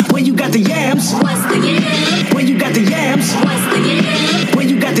When you got the Y.A.M.S. What's the Y.A.M.S? When you got the Y.A.M.S. What's the Y.A.M.S? When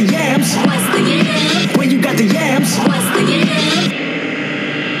you got the Y.A.M.S. What's the Y.A.M.S? When you got the Y.A.M.S. What's the Y.A.M.S?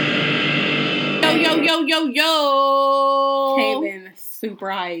 Yo. Came in super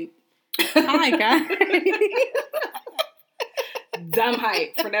hype. Hi, guys. Dumb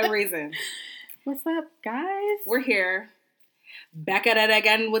hype for no reason. What's up, guys? We're here. Back at it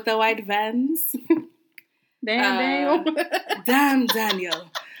again with the Y.A.M.S. Damn. Damn,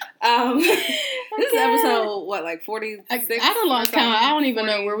 Daniel. This is episode, what, like 46? I don't lost count. I don't even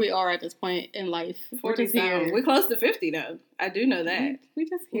know where we are at this point in life. We're just here. We're close to 50, though. I do know that. We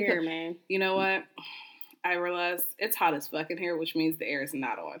just here, man. You know what? I realized it's hot as fuck in here, which means the air is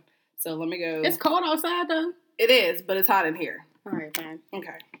not on. So let me go. It's cold outside, though. It is, but it's hot in here. All right, man.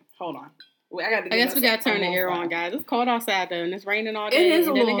 Okay. Hold on. I guess we got to turn the air on, guys. It's cold outside, though, and it's raining all day. It is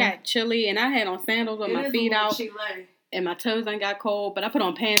and then it got chilly, and I had on sandals with my feet out. And my toes ain't got cold, but I put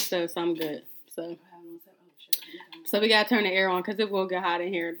on pants, though, so I'm good. So we got to turn the air on, because it will get hot in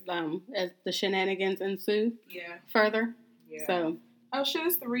here as the shenanigans ensue further. Yeah. So. Oh, shit,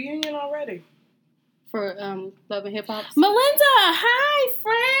 it's the reunion already. For Love and Hip Hop. Melinda, hi,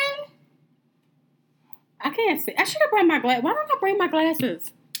 friend. I can't see. I should have brought my glasses. Why don't I bring my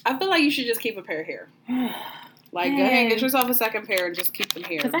glasses? I feel like you should just keep a pair here. Like, go ahead and get yourself a second pair and just keep them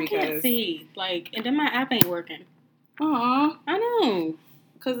here. Because I can't see. Like, and then my app ain't working. Aw. I know.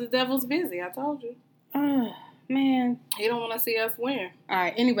 Because the devil's busy, I told you. Oh, man. He don't want to see us win. All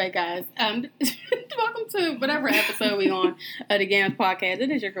right. Anyway, guys. Welcome to whatever episode we on of the Y.A.M.S podcast. It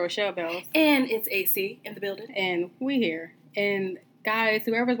is your girl, Shell Bells. And it's AC in the building. And we here. And, guys,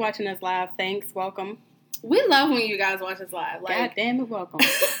 whoever's watching us live, thanks. Welcome. We love when you guys watch us live. Like, God damn it, welcome.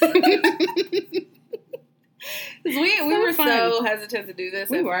 we were so hesitant to do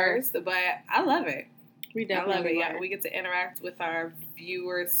this at first, but I love it. We definitely love it. Yeah, we get to interact with our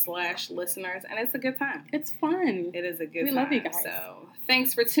viewers / listeners, and it's a good time. It's fun. It is a good time. We love you guys. So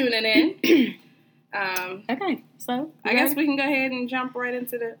thanks for tuning in. Okay, so I guess we can go ahead and jump right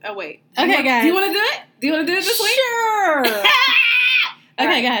into the. Oh wait. Okay, guys. Do you want to do it? Do you want to do it this week? Sure.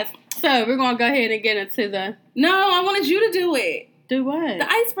 Okay, guys. So we're gonna go ahead and get into the. No, I wanted you to do it. Do what?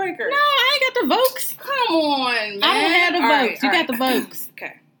 The icebreaker. No, I ain't got the Vokes. Come on, man. I don't have the Vokes. You got the Vokes.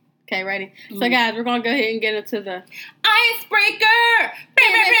 Okay. Okay, ready? So, guys, we're gonna go ahead and get into the icebreaker.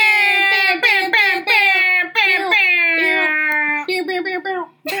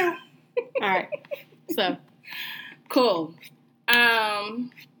 All right. So cool.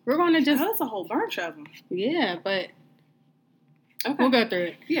 We're gonna just. Oh, that's a whole bunch of them. Yeah, but. Okay. We'll go through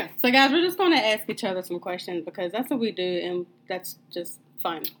it. Yeah. So, guys, we're just going to ask each other some questions because that's what we do, and that's just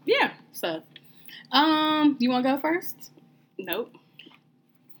fun. Yeah. So, you want to go first? Nope.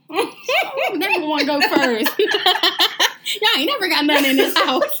 Never want to go first. Y'all ain't never got nothing in this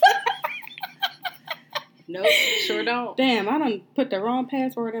house. Nope, sure don't. Damn, I done put the wrong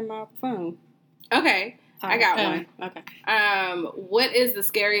password in my phone. Okay, I got one. Okay. What is the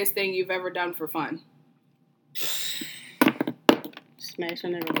scariest thing you've ever done for fun? Smash a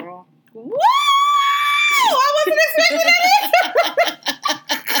nigga bra. Woo! I wasn't expecting that.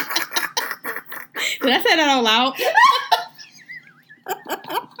 Did I say that out loud?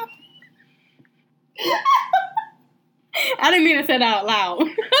 I didn't mean to say that out loud.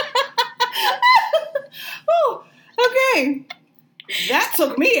 Oh, okay. That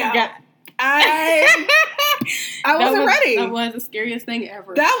took me out. Yeah. I wasn't ready. That was the scariest thing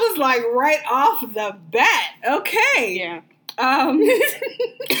ever. That was like right off the bat. Okay. Yeah.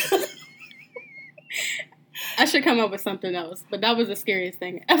 I should come up with something else, but that was the scariest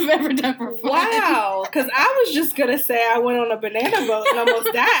thing I've ever done for fun. Wow, because I was just going to say I went on a banana boat and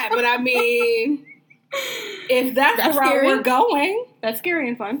almost died, but I mean, if that's the route scary. we're going. That's scary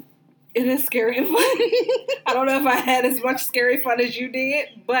and fun. It is scary and fun. I don't know if I had as much scary fun as you did,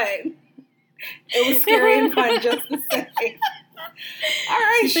 but it was scary and fun just the same. All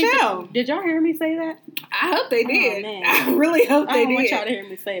right, Shell. Did y'all hear me say that? I hope they did. Man. I really hope they did. I don't want y'all to hear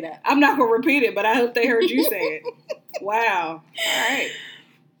me say that. I'm not going to repeat it, but I hope they heard you say it. Wow. All right.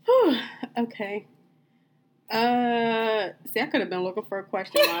 Whew. Okay. See, I could have been looking for a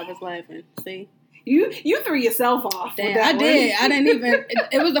question while I was laughing. See? You threw yourself off. Damn, with that I did. one. I didn't even.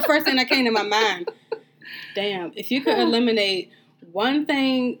 It was the first thing that came to my mind. Damn. If you could eliminate one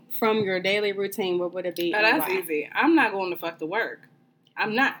thing from your daily routine, what would it be? Oh, that's easy. I'm not going to fuck to work.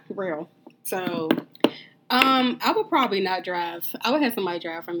 I'm not. Real. So. I would probably not drive. I would have somebody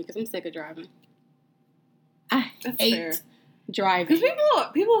drive for me because I'm sick of driving. I hate driving. Because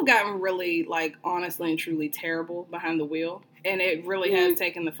people have gotten really, like, honestly and truly terrible behind the wheel. And it really has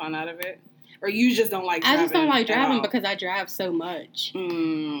taken the fun out of it. Or you just don't like driving? I just don't like at driving all? because I drive so much.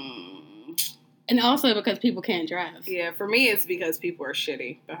 Mm. And also because people can't drive. Yeah, for me, it's because people are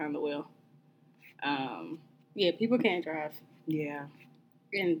shitty behind the wheel. Yeah, people can't drive. Yeah.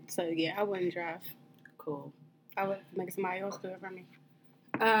 And so, yeah, I wouldn't drive. Cool. I would make somebody else do it for me.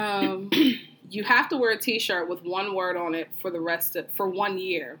 You have to wear a T-shirt with one word on it for 1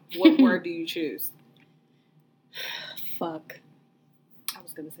 year. What word do you choose? Fuck. I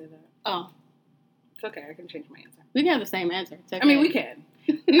was gonna say that. Oh. It's okay. I can change my answer. We can have the same answer. It's okay. I mean, we can.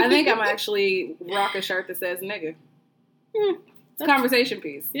 I think I'm actually rock a shirt that says nigga. It's a conversation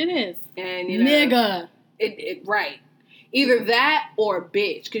piece. It is. And, you know. Nigga. It right. Either that or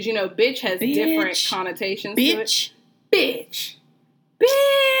bitch. Because, you know, bitch has different connotations to it. Bitch.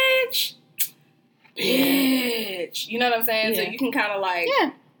 Bitch. Bitch. You know what I'm saying? Yeah. So you can kind of like.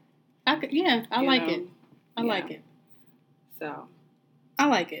 Yeah. I like it. I like it. So. I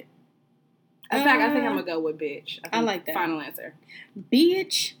like it. In fact, I think I'm going to go with bitch. I like that. Final answer.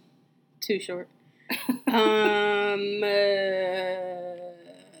 Bitch. Too short.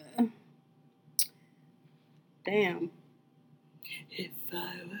 Damn.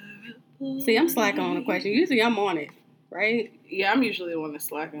 See, I'm slacking on the question. Usually I'm on it, right? Yeah, I'm usually the one that's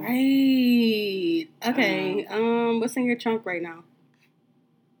slacking. Right. Okay. What's in your trunk right now?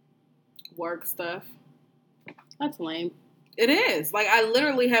 Work stuff. That's lame. It is. Like, I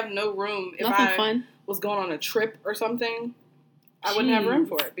literally have no room. If Nothing I fun. was going on a trip or something, I wouldn't have room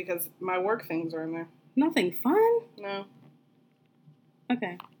for it because my work things are in there. Nothing fun? No.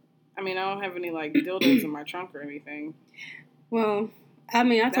 Okay. I mean, I don't have any, like, dildos in my trunk or anything. Well, I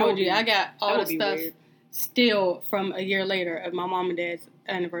mean, I told you, I got all the be stuff weird. still from a year later of my mom and dad's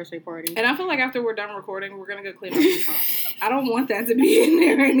anniversary party. And I feel like after we're done recording, we're going to go clean up the trunk. I don't want that to be in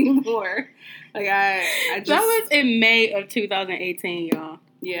there anymore. Like, I just... That was in May of 2018, y'all.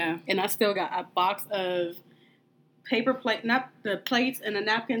 Yeah. And I still got a box of paper plate, not the plates and the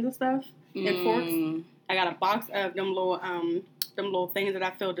napkins and stuff, and forks. I got a box of them little things that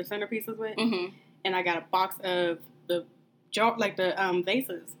I filled the centerpieces with. Mm-hmm. And I got a box of the jar, like the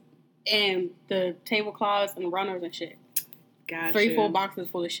vases and the tablecloths and runners and shit. Gotcha. 3 full boxes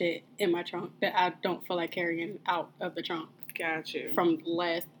full of shit in my trunk that I don't feel like carrying out of the trunk. Gotcha. From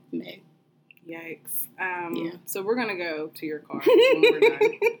last May. Yikes. Yeah. So we're going to go to your car when we're done.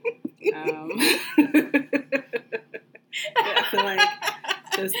 I feel like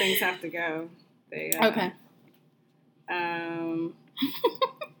those things have to go. They, okay.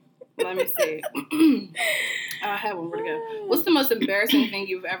 Let me see. I have one. Where to go? What's the most embarrassing thing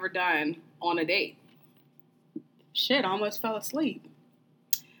you've ever done on a date? Shit, I almost fell asleep.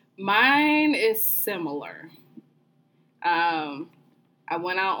 Mine is similar. I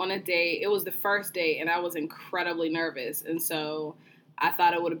went out on a date. It was the first date, and I was incredibly nervous. And so I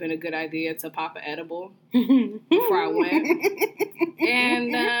thought it would have been a good idea to pop an edible before I went.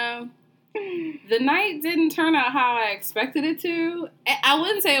 And the night didn't turn out how I expected it to. I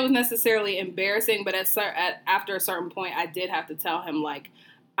wouldn't say it was necessarily embarrassing, but after a certain point, I did have to tell him, like,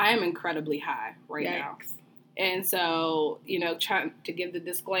 I am incredibly high right now. And so, you know, trying to give the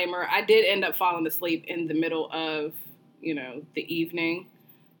disclaimer, I did end up falling asleep in the middle of, you know, the evening.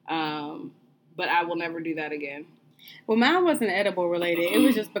 But I will never do that again. Well, mine wasn't edible related. It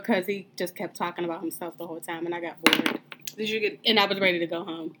was just because he just kept talking about himself the whole time, and I got bored. And I was ready to go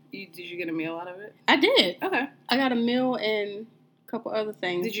home. Did you get a meal out of it? I did. Okay. I got a meal and a couple other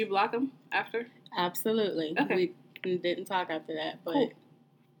things. Did you block him after? Absolutely. Okay. We didn't talk after that, but...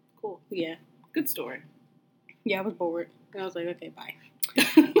 Cool. Yeah. Good story. Yeah, I was bored. And I was like, okay, bye.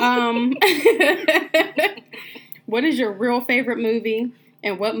 What is your real favorite movie?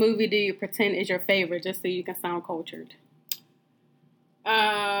 And what movie do you pretend is your favorite just so you can sound cultured?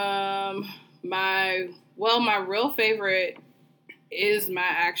 My real favorite is my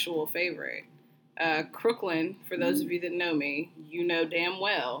actual favorite. Crooklyn, for those of you that know me, you know damn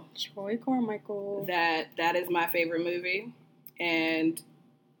well. Troy Carmichael. That is my favorite movie. And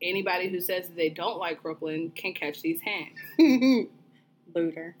anybody who says that they don't like Crooklyn can catch these hands.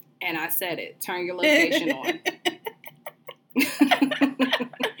 Booter. And I said it. Turn your location on.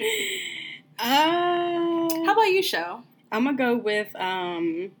 How about you, Shell? I'm going to go with,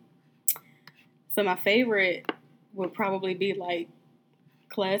 so my favorite would probably be like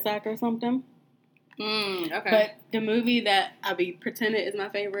Class Act or something. Okay. But the movie that I be pretending is my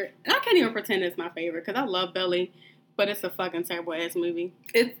favorite, and I can't even pretend it's my favorite because I love Belly, but it's a fucking terrible ass movie.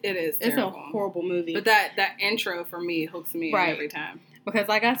 It is terrible. It's a horrible movie. But that intro for me hooks me in every time. Because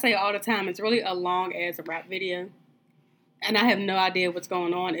like I say all the time, it's really a long ass rap video. And I have no idea what's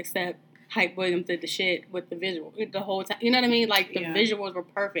going on except Hype Williams did the shit with the visual the whole time. You know what I mean? Like, the visuals were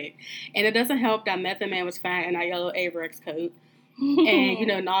perfect. And it doesn't help that Method Man was fat in that yellow Averex coat. And, you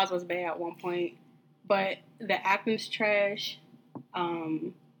know, Nas was bad at one point. But the acting's trash.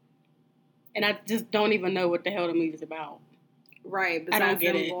 And I just don't even know what the hell the movie's about. Right, I don't besides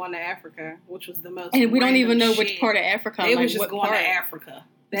get them it. going to Africa, which was the most And we don't random even know shit. which part of Africa. They like, was just what going part. to Africa.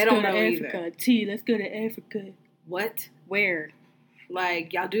 They Let's don't go know to either. Africa. Let's go to Africa. What? Where?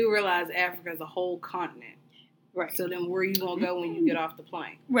 Like, y'all do realize Africa is a whole continent. Right. So then where you going to go when you get off the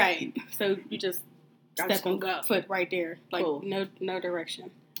plane? Right. So you just I'm step just gonna and go. foot right there. Like, Cool. no direction.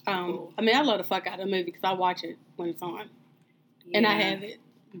 Cool. I mean, I love the fuck out of the movie because I watch it when it's on. And I have it.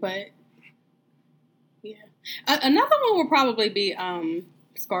 But, yeah. Another one will probably be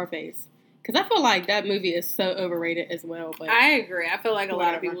Scarface. Because I feel like that movie is so overrated as well. But I agree. I feel like a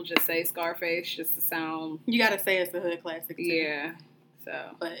lot of Whatever. people just say Scarface just to sound... you got to say it's a hood classic, too. Yeah. So,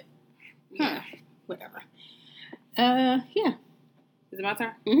 But, yeah. whatever. Yeah. Is it my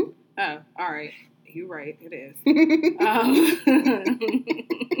turn? Mhm. Oh, all right. You're right. It is.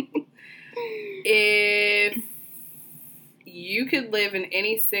 If you could live in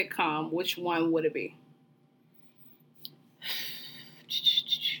any sitcom, which one would it be?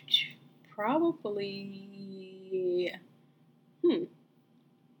 Probably.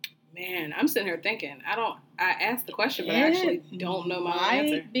 Man, I'm sitting here thinking. I asked the question, but I actually don't know my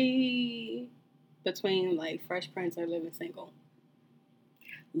answer. Might be between like Fresh Prince or Living Single.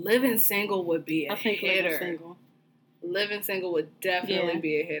 Living Single would be a I think hitter. Living Single. Living Single would definitely Yeah.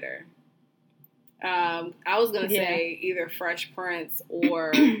 be a hitter. I was gonna say either Fresh Prince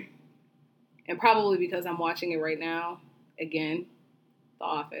or, and probably because I'm watching it right now again, The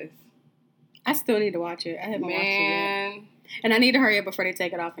Office. I still need to watch it. I haven't watched it yet. Man, And I need to hurry up before they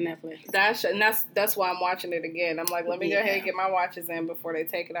take it off of Netflix. that's why I'm watching it again. I'm like, let me go ahead and get my watches in before they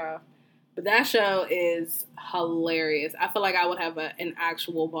take it off. But that show is hilarious. I feel like I would have an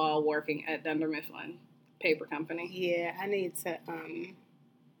actual ball working at Dunder Mifflin Paper Company. Yeah, I need to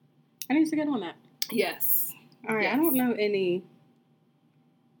get on that. Yes. All right, Yes. I don't know any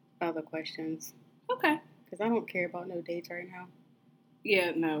other questions Okay. because I don't care about no dates right now.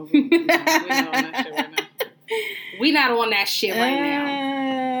 Yeah, no. We're not on that shit right now. We not on that shit right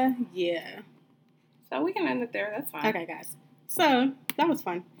now. Yeah. So we can end it there. That's fine. Okay, guys. So that was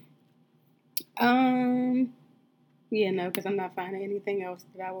fun. Yeah, no, because I'm not finding anything else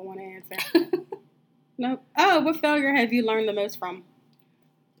that I would want to answer. Nope. Oh, what failure have you learned the most from?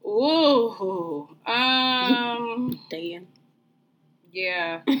 Ooh. Dan.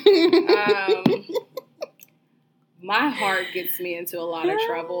 Yeah. My heart gets me into a lot of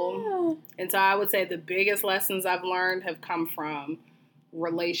trouble. And so I would say the biggest lessons I've learned have come from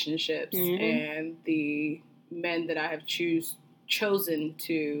relationships and the men that I have chosen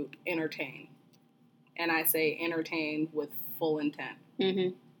to entertain. And I say entertain with full intent.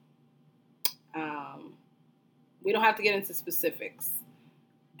 Mm-hmm. We don't have to get into specifics,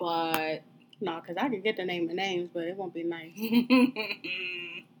 but... No, because I could get the name and names, but it won't be nice.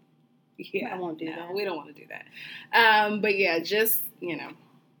 Yeah, I won't do that. We don't want to do that. But yeah, just,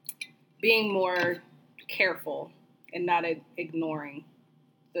 being more careful and not ignoring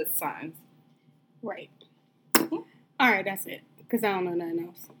the signs. Right. All right, that's it. Because I don't know nothing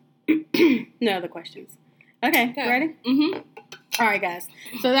else. No other questions. Okay. Ready? Mm-hmm. All right, guys.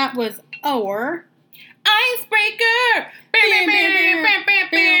 So that was our... Icebreaker!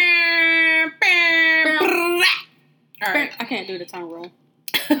 All right. I can't do the tongue roll.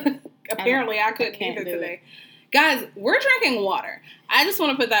 Apparently, I couldn't can't either do today. Guys, we're drinking water. I just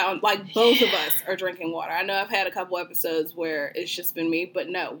want to put that on, like, both of us are drinking water. I know I've had a couple episodes where it's just been me, but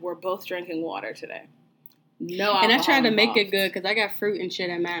no, we're both drinking water today. No alcohol And I tried to make it involved. good because I got fruit and shit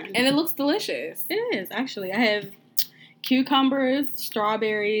in mine. And it looks delicious. It is, actually. I have cucumbers,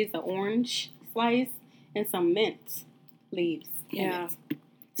 strawberries, an orange slice, and some mint leaves. in Yeah. it.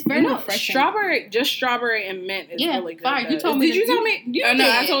 It's very refreshing. Strawberry and mint is really good. Fire. though. You told me. Did you tell me? You Oh, no,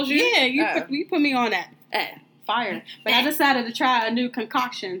 I did. told you? Yeah, Oh. you put me on that. Eh. Fire. But I decided to try a new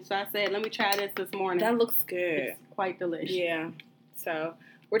concoction, so I said, let me try this morning. That looks good. It's quite delicious. Yeah. So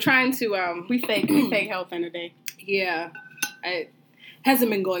we're trying to We fake health in a day. Yeah. It hasn't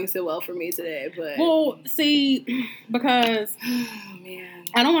been going so well for me today, but Well, see, because oh man.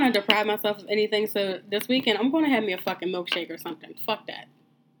 I don't want to deprive myself of anything, so this weekend I'm going to have me a fucking milkshake or something. Fuck that.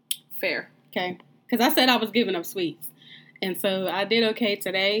 Fair. Okay? Because I said I was giving up sweets. And so I did okay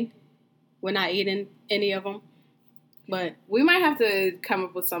today. We're not eating any of them. But We might have to come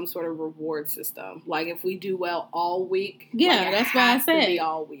up with some sort of reward system. Like if we do well all week. Yeah, like, it that's why I has to said. be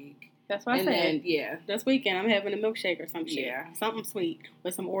all week. That's what I And said. then, yeah. This weekend, I'm having a milkshake or some shit. Yeah. Something sweet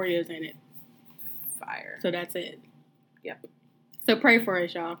with some Oreos in it. Fire. So that's it. Yep. So pray for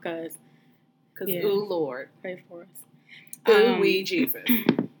us, y'all, because... Because, ooh, Lord. Pray for us. Ooh, wee, Jesus.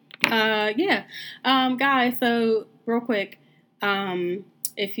 Yeah. Guys, so real quick,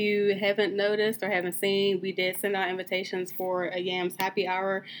 if you haven't noticed or haven't seen, we did send out invitations for a Y.A.M.S happy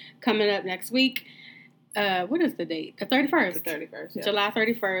hour coming up next week. What is the date? The 31st. The 31st, yeah. July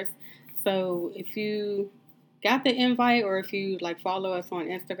 31st. So if you got the invite or if you like follow us on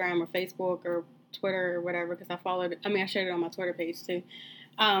Instagram or Facebook or Twitter or whatever, because I shared it on my Twitter page too.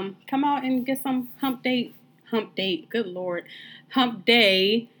 Come out and get some hump day, good Lord, hump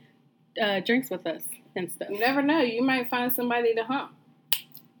day drinks with us and stuff. You never know. You might find somebody to hump.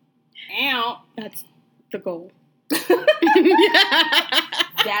 Ow. That's the goal.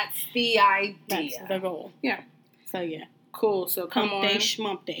 That's the idea. That's the goal. Yeah. So, yeah. Cool. So, come hump on. day,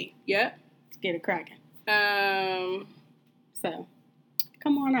 schmump day. Yep. Let's get it cracking. So,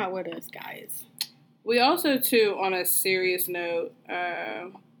 come on out with us, guys. We also, too, on a serious note,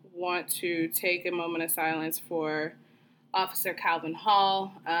 want to take a moment of silence for Officer Calvin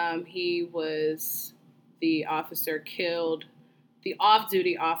Hall. He was the off-duty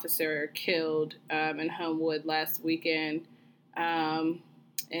officer killed in Homewood last weekend.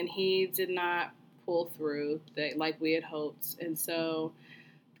 And he did not pull through like we had hoped. And so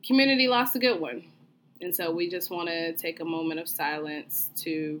the community lost a good one. And so we just want to take a moment of silence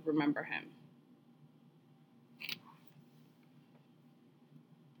to remember him.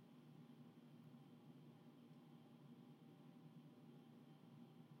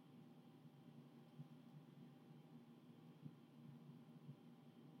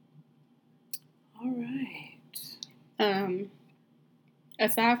 All right.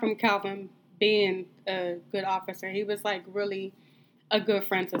 Aside from Calvin being a good officer, he was like really a good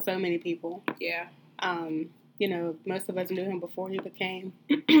friend to so many people. Yeah. Most of us knew him before he became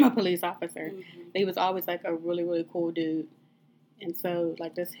a police officer. Mm-hmm. He was always like a really, really cool dude. And so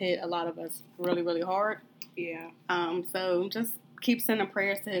like this hit a lot of us really, really hard. Yeah. So just keep sending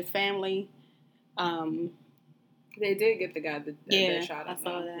prayers to his family. They did get the guy that shot him. I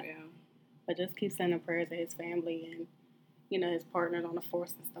saw that. Yeah. But just keep sending prayers to his family and, his partners on the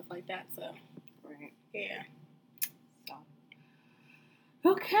force and stuff like that. So, right. Yeah. So.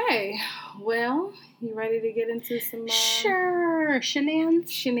 Okay. Well, you ready to get into some... Sure.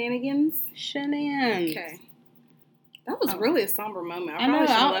 Shenanigans? Okay. That was really a somber moment. I know.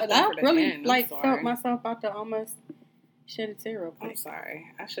 I really end. felt myself about to almost shed a tear real quick. I'm sorry.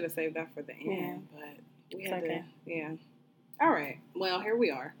 I should have saved that for the end, but we had okay. to... Yeah. All right. Well, here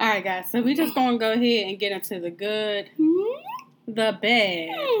we are. All right, guys. So we just going to go ahead and get into the good, the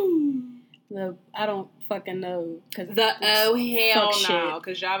bad, the I don't fucking know. Cause hell no.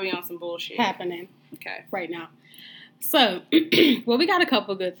 Because y'all be on some bullshit. Happening. Okay. Right now. So, well, we got a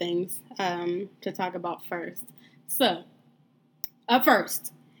couple good things to talk about first. So, up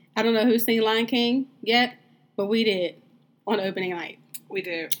first, I don't know who's seen Lion King yet, but we did on opening night. We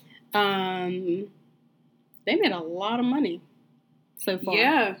did. They made a lot of money so far.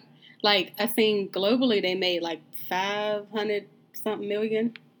 Yeah. Like, I seen globally they made like $500-something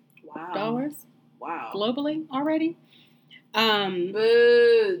million. Wow. Globally already.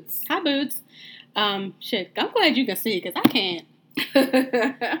 Boots. Hi, Boots. Shit, I'm glad you can see because I can't.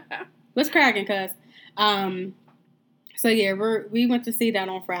 What's cracking, cuz? So yeah, we went to see that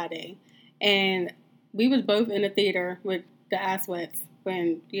on Friday, and we was both in the theater with the eye sweats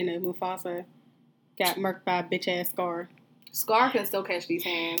when Mufasa got murked by a bitch ass Scar. Scar can still catch these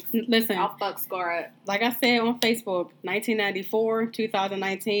hands. Listen, I'll fuck Scar up. Like I said on Facebook, 1994,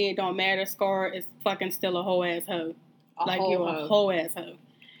 2019, it don't matter. Scar is fucking still a whole ass hoe. A whole ass hoe.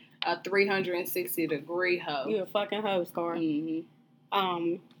 A 360-degree hoe. You a fucking hoe, Scar.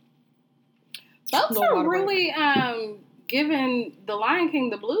 Mm-hmm. Folks are really giving The Lion King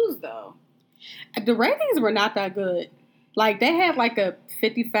the blues, though. The ratings were not that good. Like, they had like a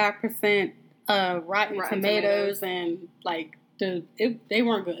 55% Rotten Tomatoes, and like they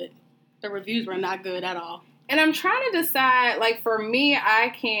weren't good. The reviews were not good at all. And I'm trying to decide, like, for me, I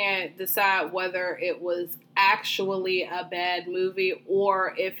can't decide whether it was actually a bad movie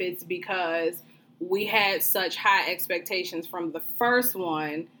or if it's because we had such high expectations from the first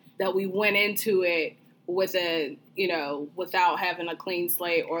one that we went into it with without having a clean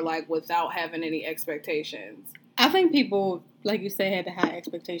slate or like without having any expectations. I think people, like you said, had the high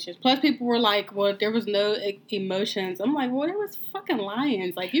expectations. Plus, people were like, well, there was no emotions. I'm like, well, there was fucking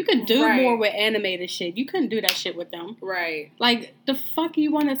lions. Like, you could do more with animated shit. You couldn't do that shit with them. Right. Like, the fuck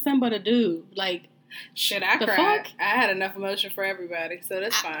you wanted Simba to do? Like, Shit, I The cried. fuck? I had enough emotion for everybody, so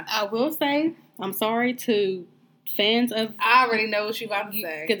that's fine. I will say, I'm sorry to fans of... I already know what you about to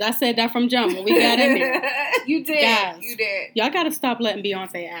say. Because I said that from jump when we got in there. You did. Guys, You did. Y'all got to stop letting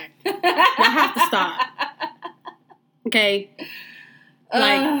Beyonce act. Y'all have to stop. Okay?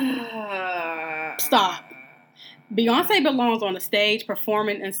 Stop. Beyonce belongs on the stage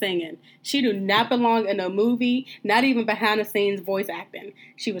performing and singing. She do not belong in a movie, not even behind the scenes voice acting.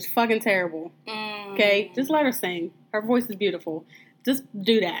 She was fucking terrible. Okay? Just let her sing. Her voice is beautiful. Just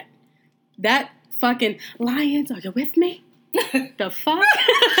do that. That fucking lions, are you with me? The fuck?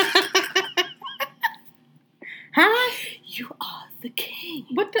 Huh? You are the king.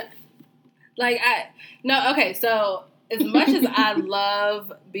 What the? Okay, so as much as I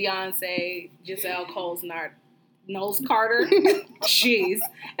love Beyonce, Giselle Knowles Carter, jeez,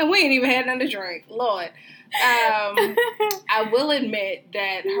 and we ain't even had nothing to drink, Lord. I will admit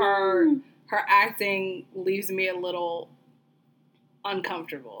that her acting leaves me a little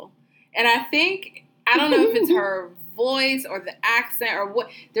uncomfortable, and I don't know if it's her voice or the accent or what.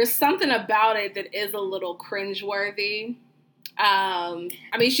 There's something about it that is a little cringeworthy. I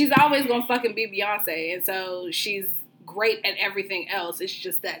mean, she's always gonna fucking be Beyonce, and so she's great at everything else. It's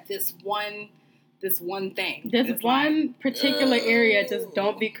just that this one thing. This one particular area just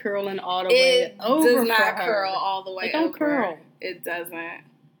don't be curling all the way over. It does not for her. curl all the way It don't over. curl. It doesn't.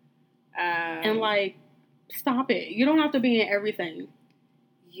 And stop it. You don't have to be in everything.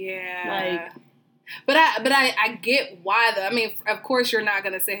 Yeah. But I get why though. I mean, of course you're not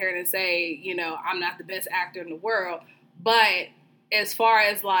gonna sit here and say, I'm not the best actor in the world. But as far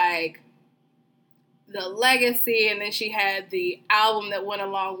as the legacy, and then she had the album that went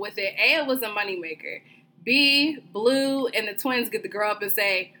along with it, A, it was a moneymaker. B, Blue and the twins get to grow up and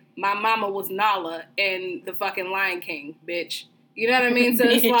say, my mama was Nala in the fucking Lion King, bitch. You know what I mean? So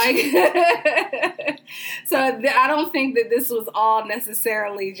it's I don't think that this was all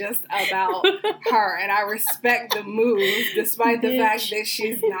necessarily just about her. And I respect the move, despite the fact that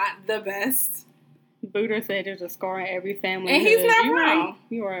she's not the best. Buddha said there's a scar in every family. And he's not wrong.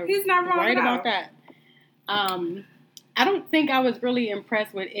 You are he's not wrong right at all. about that. I don't think I was really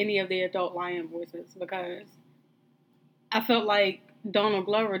impressed with any of the adult lion voices because I felt like Donald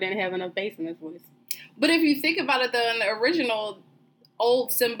Glover didn't have enough bass in his voice. But if you think about it, though, in the original,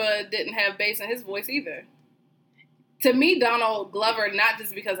 old Simba didn't have bass in his voice either. To me, Donald Glover, not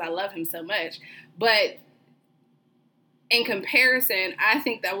just because I love him so much, but in comparison, I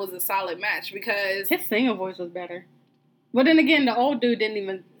think that was a solid match because his singing voice was better. But then again, the old dude didn't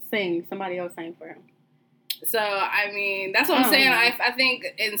even sing. Somebody else sang for him. So, I mean, that's what I'm saying. I think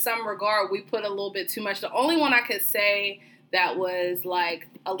in some regard, we put a little bit too much. The only one I could say that was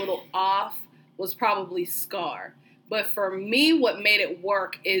a little off was probably Scar. But for me, what made it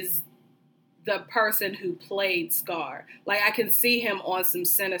work is the person who played Scar. I can see him on some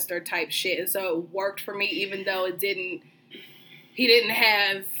sinister type shit. And so it worked for me, even though he didn't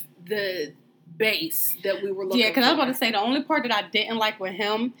have the bass that we were looking for. Yeah, because I was about to say, the only part that I didn't like with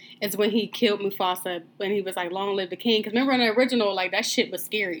him is when he killed Mufasa, when he was long live the king. Because remember in the original, that shit was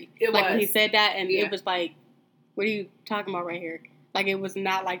scary. It was. When he said that, and Yeah. it was what are you talking about right here? It was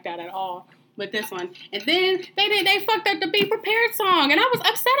not like that at all with this one. And then they fucked up the Be Prepared song, and I was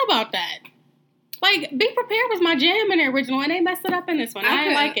upset about that. Be Prepared was my jam in the original, and they messed it up in this one. I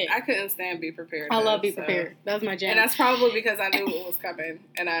didn't like it. I couldn't stand Be Prepared. I love Be Prepared. That was my jam. And that's probably because I knew what was coming.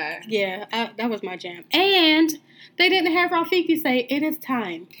 And that was my jam. And they didn't have Rafiki say, "It is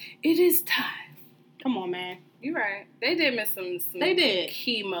time." It is time. Come on, man. You're right. They did miss some they did.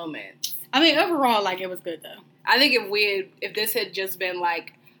 Key moments. I mean, overall, it was good, though. I think if this had just been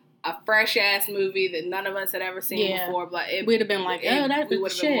a fresh ass movie that none of us had ever seen before, we'd have been we would have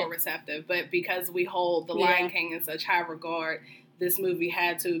been more receptive. But because we hold the Lion King in such high regard, this movie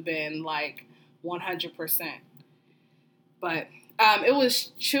had to have been 100%. But it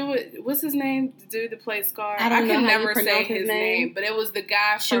was what's his name? The dude that played Scar. I can never say his name, but it was the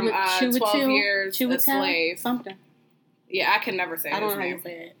guy from 12 Years a Slave. Something. Yeah, I can never say his name. I don't know how you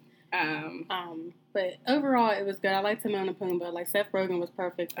say it. But overall, it was good. I liked Timon and Pumbaa. Seth Rogen was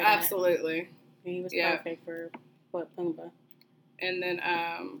perfect for that. Absolutely. He was perfect for Pumbaa. And then,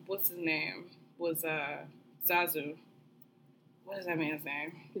 what's his name? Was Zazu. What is that man's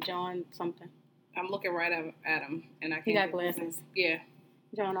name? John something. I'm looking right at him, and I can't. He got glasses. Yeah.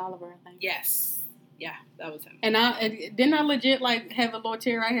 John Oliver, I think. Yes. Yeah, that was him. And didn't I legit have a little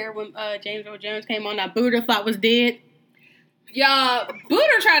tear right here when James Earl Jones came on? That Buddha thought was dead. Y'all,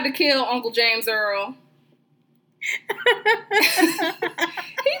 Buddha tried to kill Uncle James Earl.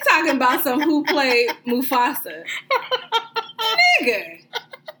 He talking about who played Mufasa. Nigga.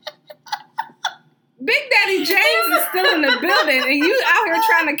 Big Daddy James is still in the building, and you out here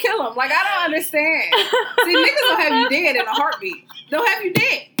trying to kill him. Like, I don't understand. See, niggas will have you dead in a heartbeat. They'll have you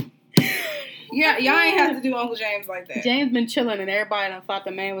dead. Yeah, y'all ain't have to do Uncle James like that. James been chilling, and everybody done thought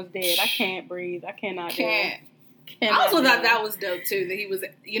the man was dead. I can't breathe. I cannot do it. I also thought that was dope, too, that he was,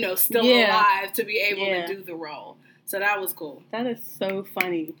 still alive to be able to do the role. So that was cool. That is so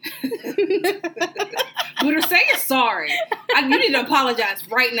funny. Booter, say you're sorry. You need to apologize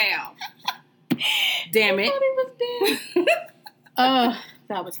right now. Damn it. I thought he was dead.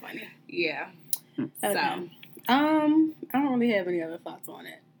 That was funny. Yeah. Okay. So. I don't really have any other thoughts on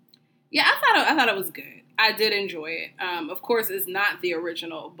it. Yeah, I thought it was good. I did enjoy it. Of course, it's not the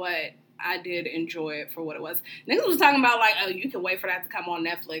original, but I did enjoy it for what it was. Niggas was talking about, like, oh, you can wait for that to come on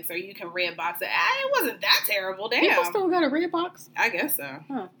Netflix, or you can Redbox it. It wasn't that terrible. Damn. People still got a Redbox? I guess so.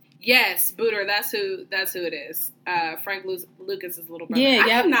 Huh. Yes, Booter, that's who it is. Frank Lucas's little brother. Yeah, I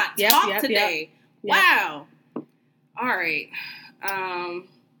yep, cannot talk yep, today. Yep. Wow. All right.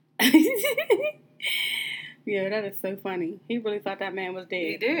 Yeah, that is so funny. He really thought that man was dead.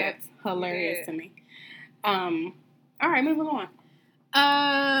 He did. That's hilarious to me. All right, moving on.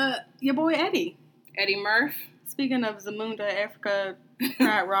 Your boy Eddie. Eddie Murph. Speaking of Zamunda, Africa,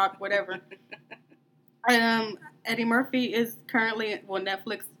 Pride Rock, whatever. Eddie Murphy is currently,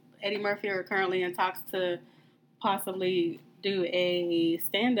 Netflix, Eddie Murphy are currently in talks to possibly do a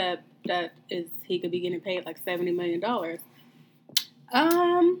stand-up that he could be getting paid like $70 million.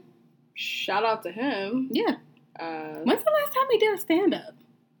 Shout out to him. Yeah. When's the last time he did a stand-up?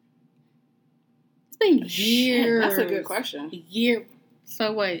 It's been years. That's a good question.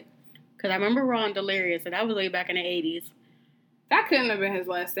 So wait, because I remember Raw and Delirious, and that was way back in the 80s. That couldn't have been his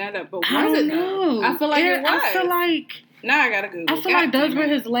last stand-up, but was I it don't though? know. I feel like it was. I feel like... Now I gotta Google. I feel like those were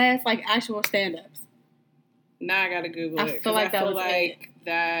his last, like, actual stand-ups. Now I gotta Google it. I feel like that was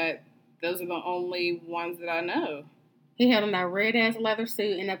that those are the only ones that I know. He had on that red-ass leather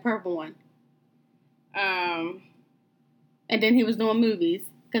suit and that purple one. And then he was doing movies,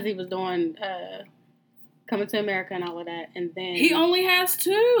 because he was doing Coming to America and all of that. And then... He only has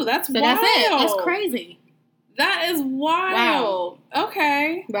 2. That's wild. That's it. That's crazy. That is wild. Wow.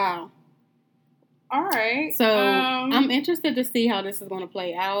 Okay. Wow. All right. So I'm interested to see how this is going to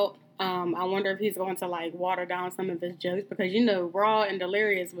play out. I wonder if he's going to like water down some of his jokes because Raw and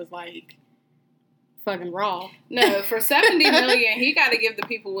Delirious was like fucking raw. No, for $70 million, he got to give the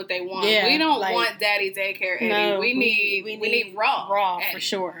people what they want. Yeah, we don't want Daddy Daycare Eddie. No, we need Raw Eddie. For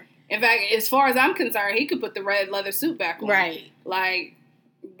sure. In fact, as far as I'm concerned, he could put the red leather suit back on. Right. Like.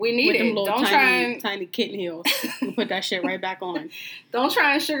 We need it. Don't tiny kitten heels. We'll put that shit right back on. Don't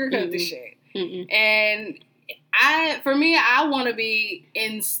try and sugarcoat the shit. And I want to be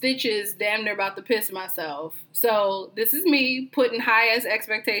in stitches, damn near about to piss myself. So this is me putting highest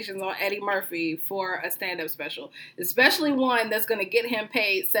expectations on Eddie Murphy for a stand-up special, especially one that's going to get him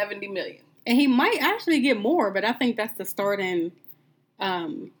paid $70 million. And he might actually get more, but I think that's the starting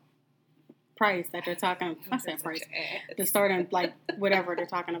price that they're talking. I said price. The starting like whatever they're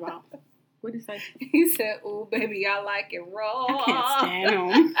talking about. What did he say? He said, "Ooh, baby, I like it raw." I can't stand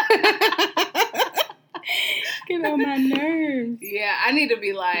him. Get on my nerves. Yeah, I need to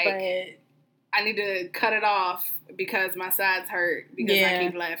be like, I need to cut it off because my sides hurt because I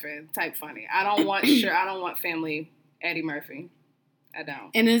keep laughing. Type funny. I don't want family Eddie Murphy. I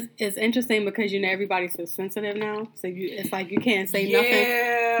don't. And it's interesting because everybody's so sensitive now. So it's like you can't say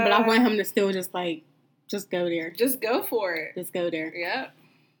nothing. But I want him to still just go there. Just go for it. Just go there. Yep.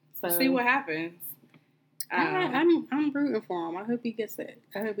 So see what happens. I'm rooting for him. I hope he gets it.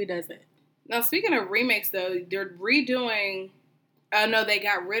 I hope he does it. Now speaking of remakes, though, they're redoing. Oh no, they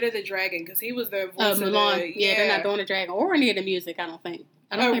got rid of the dragon because he was the voice of Mulan. Yeah, they're not doing the dragon or any of the music. I don't think.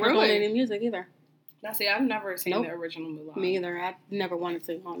 I don't think they're doing any music either. Now, see, I've never seen the original Mulan. Me either. I never wanted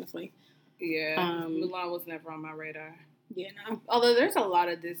to, honestly. Yeah, Mulan was never on my radar. Yeah, no. Although there's a lot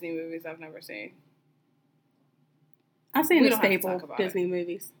of Disney movies I've never seen. I've seen the staple Disney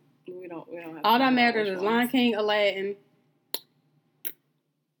movies. We don't have all that matters is Lion King, Aladdin.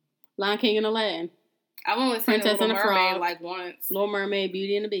 Lion King and Aladdin. I've only seen Princess Little and the Mermaid Frog, like once. Little Mermaid,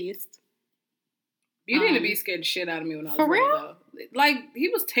 Beauty and the Beast. Beauty and the Beast scared the shit out of me when I was for real. Little, like he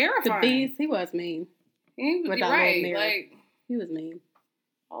was terrifying. The Beast, he was mean. He was right. Like he was mean.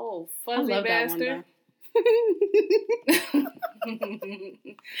 Oh, fuzzy bastard. The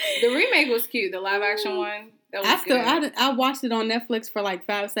remake was cute. The live action one. That was good. I watched it on Netflix for like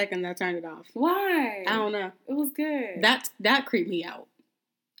 5 seconds. I turned it off. Why? I don't know. It was good. That creeped me out.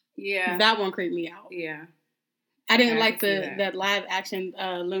 Yeah. That one creeped me out. Yeah. I didn't like that live action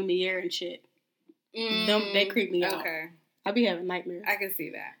Lumiere and shit. They creeped me out. Okay. I be having nightmares. I can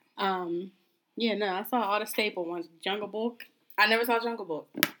see that. Yeah, no, I saw all the staple ones. Jungle Book. I never saw Jungle Book.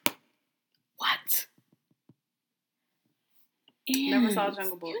 What? Never saw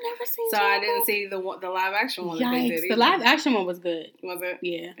Jungle Book. You never seen So Jungle I didn't Book? see the live action one that they did Yikes. either. The live action one was good. Was it?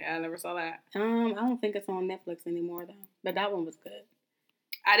 Yeah. Yeah, I never saw that. I don't think it's on Netflix anymore, though. But that one was good.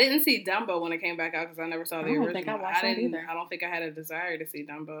 I didn't see Dumbo when it came back out because I never saw the original. I don't think I watched that either. I don't think I had a desire to see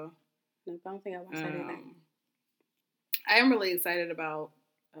Dumbo. Nope, I don't think I watched that either. I am really excited about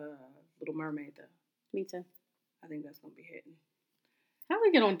Little Mermaid, though. Me too. I think that's going to be hitting. How did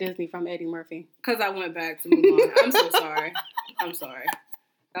we get on Disney from Eddie Murphy? Because I went back to Mulan. I'm so sorry. I'm sorry.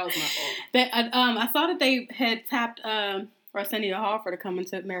 That was my fault. I saw that they had tapped Arsenio Hall for the Coming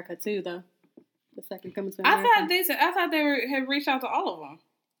to America too, though. The second Coming to America. I thought they had reached out to all of them.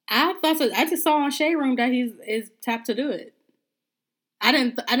 I thought so. I just saw on Shade Room that is tapped to do it.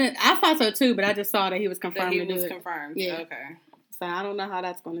 I thought so too, but I just saw that he was confirmed to do it. Confirmed. Yeah. Okay. So I don't know how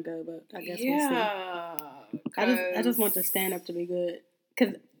that's going to go, but I guess we'll see. Yeah. I just want the stand up to be good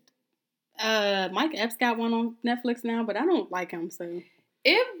because Mike Epps got one on Netflix now, but I don't like him. So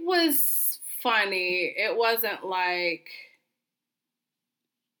it was funny. It wasn't like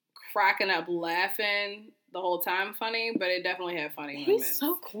cracking up laughing the whole time funny, but it definitely had funny moments. He's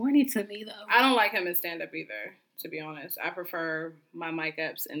so corny to me though. I don't like him in stand up either, to be honest. I prefer my Mike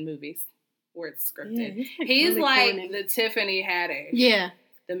Epps in movies where it's scripted. Yeah, he's really like corny. the Tiffany Haddish. Yeah.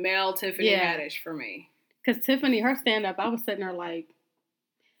 The male Tiffany Haddish for me. Because Tiffany, her stand up, I was sitting there like,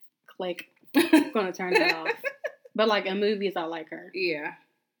 click, I'm going to turn that off. But like in movies, I like her. Yeah.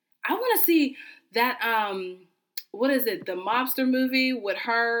 I want to see that, what is it? The mobster movie with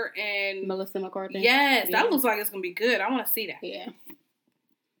her and Melissa McCarthy. Yes, Yeah. that looks like it's gonna be good. I want to see that. Yeah. So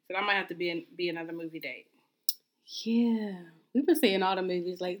that might have to be another movie date. Yeah. We've been seeing all the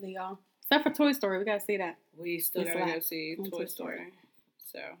movies lately, y'all. Except for Toy Story. We got to see that. We still It's gotta go like see on Toy Story.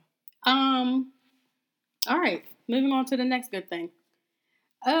 So. All right. Moving on to the next good thing.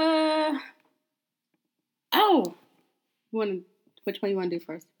 Which one you want to do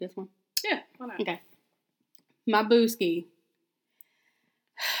first? This one? Yeah, why not? Okay. My booski.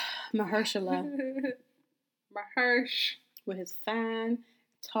 Mahershala. Mahersh. With his fine,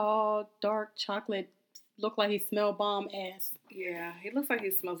 tall, dark chocolate, look like he smell bomb ass. Yeah, he looks like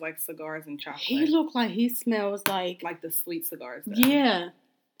he smells like cigars and chocolate. He look like he smells like the sweet cigars. Though. Yeah,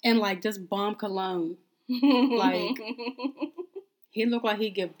 and like just bomb cologne. Like he look like he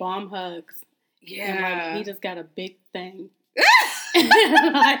give bomb hugs. Yeah, and like he just got a big thing.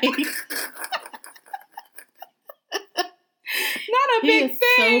 Like, not a big he is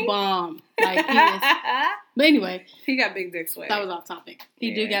thing. so bomb. Like he is. But anyway, he got big dick swag. That was off topic.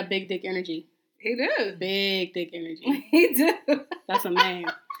 He do got big dick energy. He do. Big dick energy. He do. That's a man.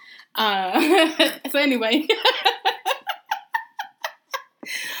 So anyway.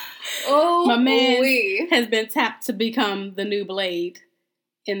 My man has been tapped to become the new Blade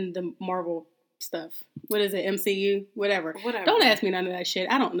in the Marvel stuff. What is it? MCU? Whatever. Don't ask me none of that shit.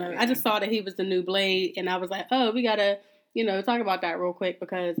 I don't know. Yeah. I just saw that he was the new Blade and I was like, oh, we gotta, talk about that real quick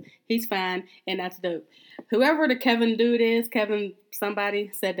because he's fine and that's dope. Whoever the Kevin dude is, Kevin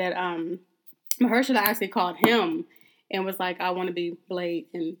somebody said that Mahershala actually called him and was like, I want to be Blade.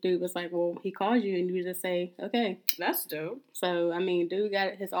 And dude was like, well, he called you and you just say, okay. That's dope. So, I mean, dude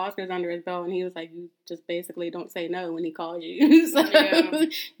got his Oscars under his belt and he was like, you just basically don't say no when he calls you. So,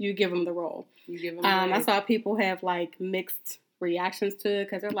 you give him the role. You give him I saw people have, like, mixed reactions to it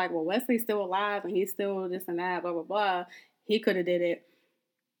because they're like, well, Wesley's still alive and he's still this and that, blah, blah, blah. He could have did it.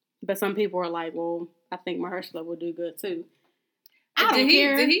 But some people are like, well, I think Mahershala will do good, too. Did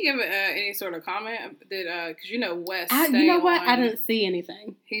he give any sort of comment? Because West. You know what? I didn't see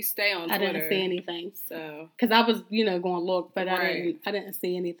anything. He stay on Twitter. I didn't see anything. So because I was going to look, but I didn't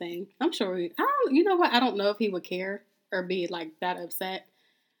see anything. I'm sure. You know what? I don't know if he would care or be like that upset.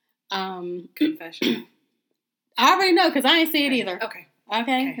 Confession. I already know because I ain't see it either. Okay.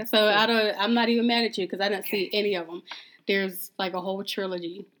 So I'm not even mad at you because I didn't see any of them. There's like a whole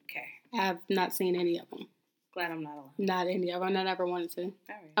trilogy. Okay. I've not seen any of them. Glad I'm not alone. Not any of them. I never wanted to. All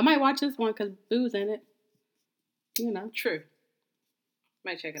right. I might watch this one because Boo's in it. True.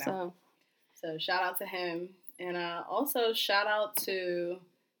 Might check it out. So shout out to him. And also shout out to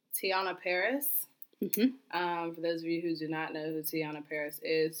Tiana Paris. Mm-hmm. For those of you who do not know who Tiana Paris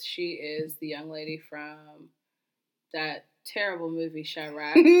is, she is the young lady from that terrible movie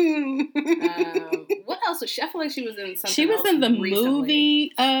Chirac. What else was she? I feel like she was in something. She was in the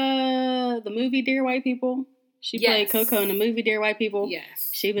recently. movie Dear White People. She played Coco in the movie Dear White People.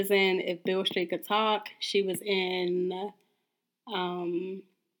 Yes. She was in If Beale Street Could Talk. She was in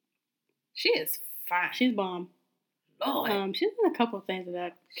She is fine. She's bomb. Lord. She's in a couple of things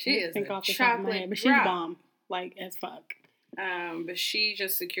that She is think a off the top of my chocolate head, but she's drop. bomb, like as fuck. But she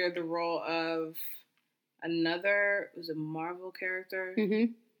just secured the role of another, it was a Marvel character,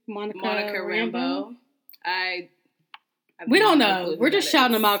 Monica Rambeau. We don't no know. clue who We're just that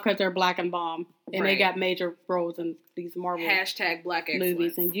shouting is. them out because they're black and bomb, and they Right. got major roles in these Marvel Hashtag Black Excellence.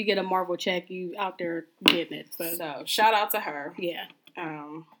 movies. And you get a Marvel check, you out there getting it. So shout out to her. Yeah,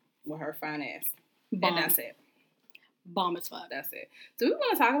 With her fine ass. bomb. And that's it. Bomb as fuck. That's it. Do we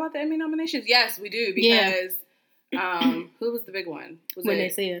want to talk about the Emmy nominations? Yes, we do, because who was the big one? Was When it? They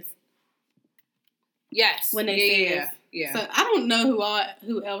See Us. Yes. When They See Us. Yeah. So I don't know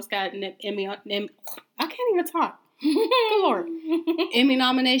who else got an Emmy. I can't even talk. Good Lord. Emmy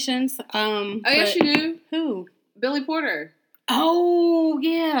nominations. Yes, you do. Who? Billy Porter. Oh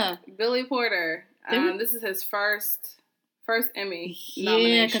yeah. Billy Porter. Did we- This is his first Emmy Yeah,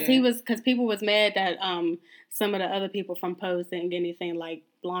 nomination. because people was mad that some of the other people from Pose didn't get anything, like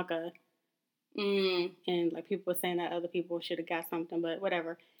Blanca, and like people were saying that other people should have got something, but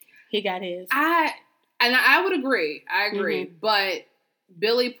whatever. He got his. I would agree. I agree. Mm-hmm. But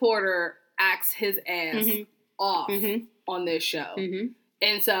Billy Porter acts his ass off on this show. Mm-hmm.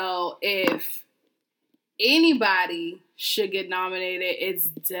 And so if anybody should get nominated, it's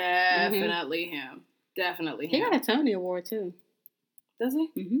definitely him. Definitely him. He got a Tony Award too. Does he?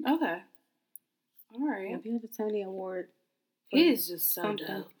 Mm-hmm. Okay. All right. Yeah, he got a Tony Award. He is just so something.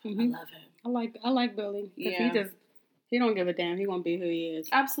 dope. Mm-hmm. I love him. I like Billy. Because he don't give a damn. He gonna be who he is.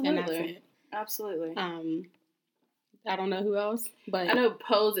 Absolutely. And that's it. Absolutely. I don't know who else, but I know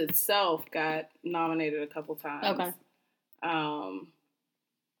Pose itself got nominated a couple times. Okay. And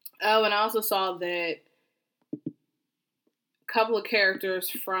I also saw that a couple of characters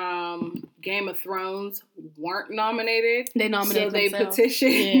from Game of Thrones weren't nominated. They nominated themselves.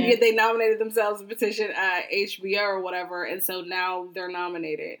 petitioned. Yeah. They nominated themselves and petitioned HBO or whatever, and so now they're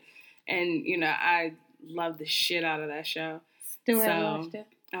nominated. And I love the shit out of that show. Still haven't watched it.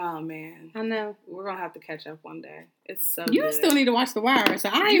 Oh man, I know. we're gonna have to catch up one day. It's so You good. still need to watch The Wire, so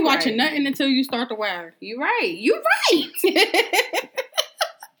I ain't You watching right. nothing until you start The Wire. You right.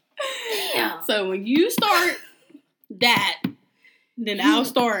 Damn. So when you start that, then I'll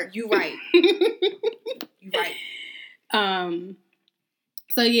start. You right. You right.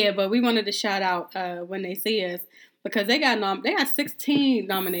 So yeah, but we wanted to shout out When They See Us because they got 16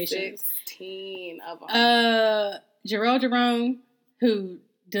 nominations. 16 of them. Jarrell Jerome, who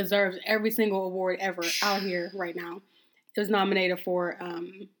deserves every single award ever out here right now, was nominated for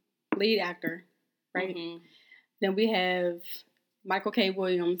lead actor, right? Mm-hmm. Then we have Michael K.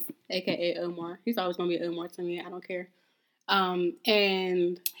 Williams, aka Omar. He's always gonna be Omar to me. I don't care.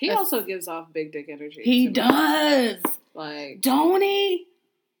 And He also gives off big dick energy. he to me. does, don't he?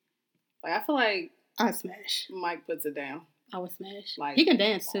 I feel like I smash. Mike puts it down. I would smash. Like He can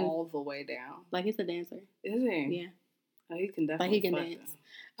dance too. all the way down. Like he's a dancer. Is he? Yeah. Oh, he can definitely. Like he can fuck dance.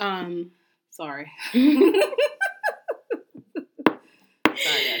 them. Sorry.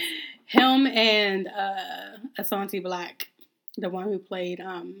 Sorry, guys. Him and Asante Black, the one who played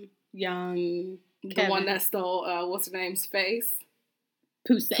young The Kevin. one that stole what's her name's face?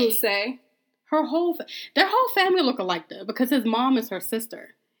 Poussey. Poussey. Their whole family look alike though, because his mom is her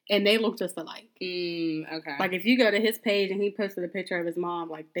sister, and they look just alike. Okay. Like if you go to his page and he posted a picture of his mom,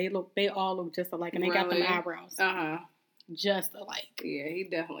 like they all look just alike, and they got them Really? eyebrows just alike. Yeah, he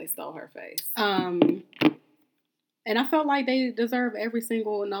definitely stole her face. And I felt like they deserve every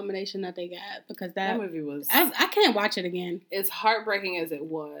single nomination that they got because that movie was. I can't watch it again. As heartbreaking as it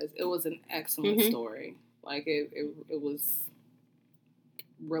was an excellent story. Like it was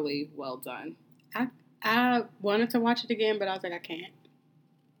really well done. I wanted to watch it again, but I was like, I can't.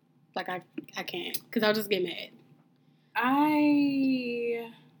 Like I can't because I'll just get mad.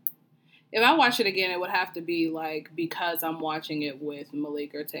 If I watch it again, it would have to be like because I'm watching it with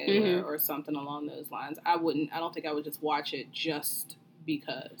Malik or Taylor or something along those lines. I don't think I would just watch it just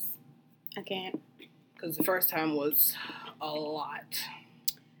because. I can't. Because the first time was a lot.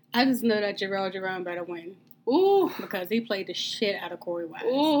 I just know that Jarrell Jerome better win. Ooh. Because he played the shit out of Corey Wise.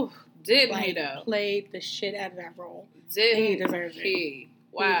 Ooh. Didn't he like, though? Played the shit out of that role. Didn't he deserves it.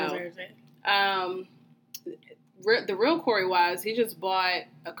 Wow. He deserves it. The real Corey Wise, he just bought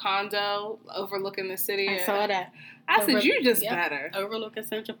a condo overlooking the city. I saw that. I said, you just better. Overlooking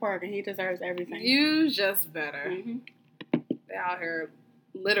Central Park, and he deserves everything. You just better. Mm-hmm. They're out here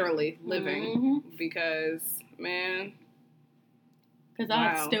literally living because, man. Because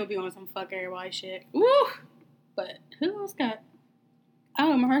I'd still be on some fuck everybody shit. Woo! But who else got?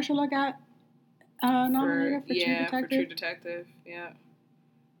 Oh, Mahershala got nominated for True Detective. For True Detective, yeah.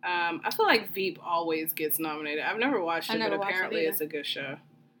 I feel like Veep always gets nominated. I've never watched it, but apparently it it's a good show.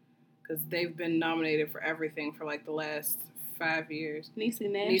 Because they've been nominated for everything for like the last 5 years. Niecy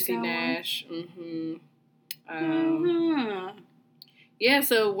Nash. Niecy Nash. Mm-hmm. Uh-huh. Yeah,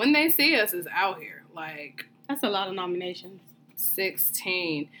 so When They See Us is out here. Like, that's a lot of nominations.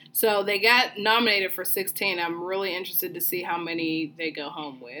 16. So they got nominated for 16. I'm really interested to see how many they go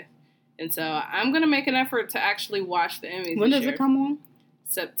home with. And so I'm going to make an effort to actually watch the Emmys. When does it come on?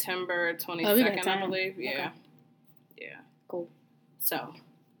 September 22nd, I believe. Yeah. Okay. Yeah. Cool. So.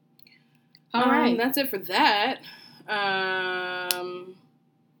 All right. That's it for that.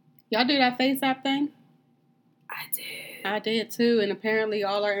 Y'all do that FaceApp thing? I did. I did too. And apparently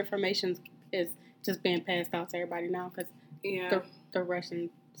all our information is just being passed out to everybody now because the Russians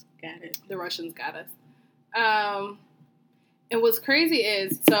got it. The Russians got us. And what's crazy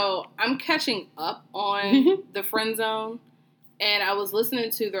is, so I'm catching up on the Friend Zone, and I was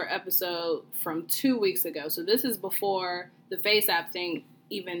listening to their episode from 2 weeks ago. So this is before the FaceApp thing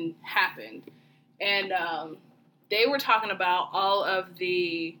even happened. And they were talking about all of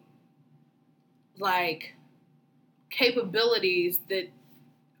the, like, capabilities that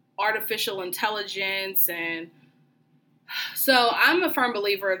artificial intelligence and... So I'm a firm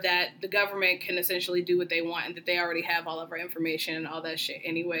believer that the government can essentially do what they want and that they already have all of our information and all that shit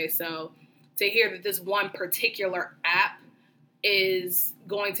anyway. So to hear that this one particular app is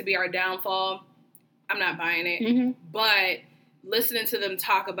going to be our downfall, I'm not buying it. Mm-hmm. But listening to them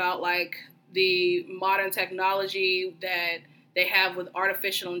talk about like the modern technology that they have with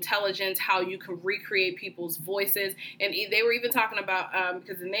artificial intelligence, how you can recreate people's voices. And they were even talking about,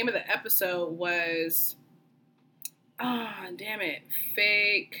 because the name of the episode was... Oh, damn it.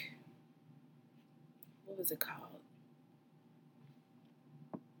 Fake. What was it called?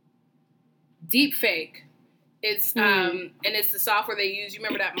 Deep fake. It's and it's the software they use. You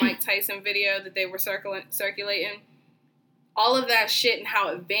remember that Mike Tyson video that they were circulating? All of that shit and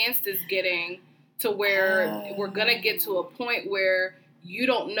how advanced it's getting to where we're gonna get to a point where you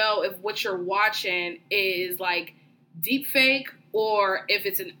don't know if what you're watching is like deep fake or if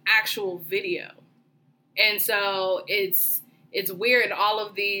it's an actual video. And so it's weird. And all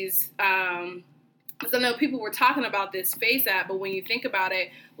of these, so I know people were talking about this Face app, but when you think about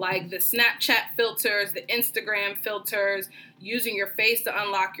it, like the Snapchat filters, the Instagram filters, using your face to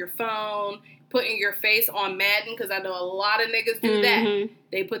unlock your phone, putting your face on Madden, because I know a lot of niggas do that.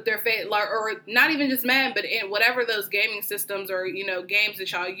 They put their face, or not even just Madden, but in whatever those gaming systems or, you know, games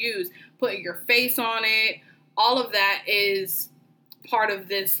that y'all use, putting your face on it. All of that is part of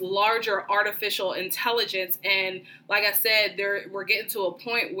this larger artificial intelligence. And like I said, we're getting to a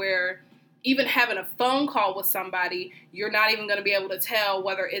point where even having a phone call with somebody, you're not even going to be able to tell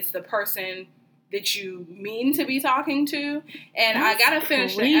whether it's the person that you mean to be talking to. And I got to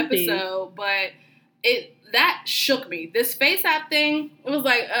finish the episode, but that shook me. This Face app thing, it was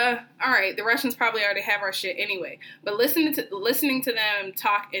like, all right, the Russians probably already have our shit anyway. But listening to them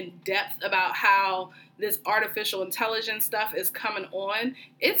talk in depth about how this artificial intelligence stuff is coming on,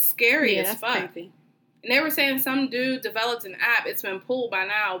 it's scary as fuck. Crazy. And they were saying some dude developed an app. It's been pulled by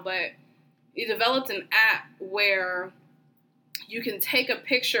now, but he developed an app where you can take a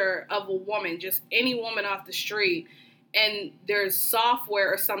picture of a woman, just any woman off the street, and there's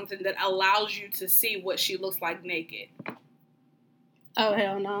software or something that allows you to see what she looks like naked. Oh,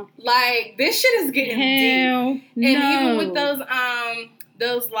 hell no. Like, this shit is getting deep. And even with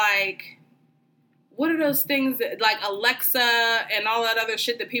those like... What are those things that, like Alexa and all that other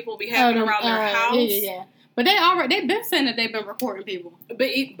shit that people be having around their house? Yeah. But they've been saying that they've been recording people. But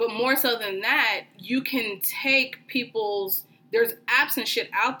more so than that, you can take there's apps and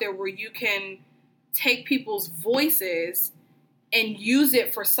shit out there where you can take people's voices and use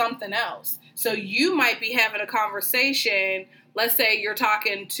it for something else. So you might be having a conversation, let's say you're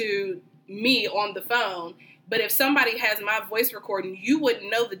talking to me on the phone, but if somebody has my voice recording, you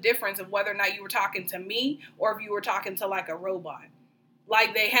wouldn't know the difference of whether or not you were talking to me or if you were talking to like a robot.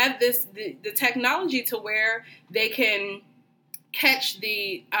 Like they have the technology to where they can catch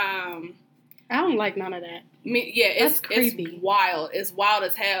the... I don't like none of that. It's creepy. It's wild. It's wild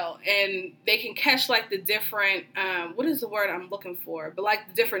as hell. And they can catch like the different, what is the word I'm looking for? But like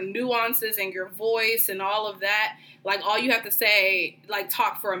the different nuances in your voice and all of that. Like all you have to say, like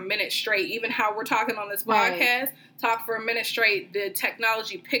talk for a minute straight. Even how we're talking on this podcast, talk for a minute straight. The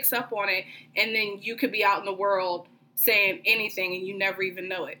technology picks up on it. And then you could be out in the world saying anything and you never even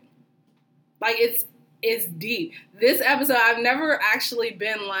know it. Like it's deep. This episode, I've never actually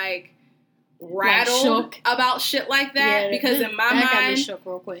been like rattled about shit like that, because in my mind,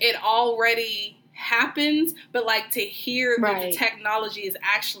 it already happens, but like to hear that the Right. technology is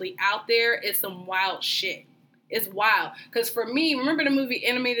actually out there is some wild shit. It's wild. Because for me, remember the movie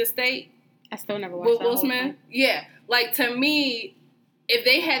Animated State I still never watched with that Will whole Smith? thing. Yeah. Like to me, if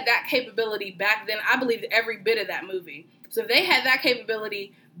they had that capability back then, I believed every bit of that movie. So if they had that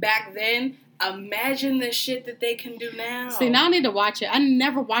capability back then, imagine the shit that they can do now. See, now I need to watch it. I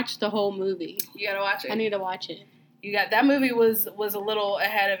never watched the whole movie. You gotta watch it. I need to watch it. You got that movie was a little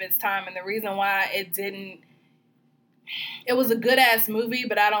ahead of its time, and the reason why it was a good ass movie,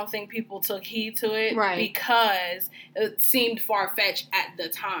 but I don't think people took heed to it Right. because it seemed far fetched at the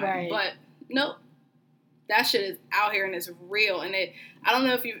time. Right. But nope, that shit is out here and it's real. And I don't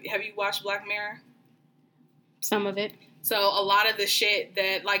know if you watched Black Mirror. Some of it. So a lot of the shit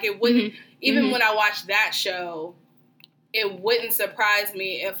that like it wouldn't even when I watched that show, it wouldn't surprise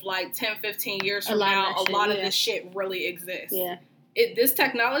me if like 10, 15 years from now, a lot of this shit really exists. Yeah. This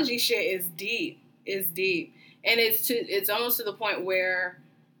technology shit is deep. It's deep. And it's almost to the point where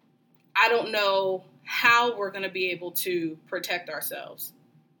I don't know how we're going to be able to protect ourselves.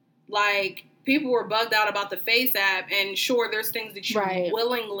 Like, people were bugged out about the Face app, and sure, there's things that you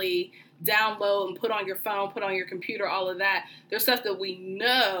willingly download and put on your phone, put on your computer, all of that. There's stuff that we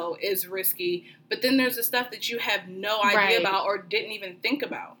know is risky, but then there's the stuff that you have no idea about or didn't even think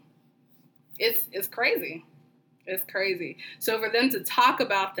about. It's crazy. It's crazy. So for them to talk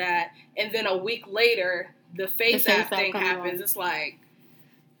about that, and then a week later, the Face app thing happens, it's like...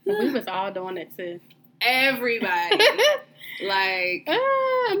 We was all doing it too. Everybody. Like...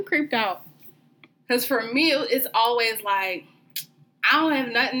 I'm creeped out. Because for me, it's always like, I don't have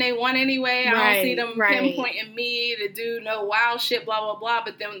nothing they want anyway. I don't see them pinpointing me to do no wild shit, blah, blah, blah.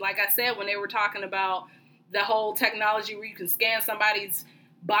 But then, like I said, when they were talking about the whole technology where you can scan somebody's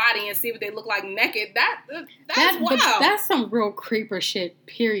body and see what they look like naked, that's wild. That's some real creeper shit,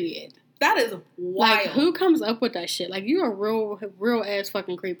 period. That is wild. Like, who comes up with that shit? Like, you're a real ass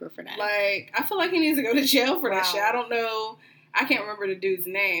fucking creeper for that. Like, I feel like he needs to go to jail for that shit. I don't know. I can't remember the dude's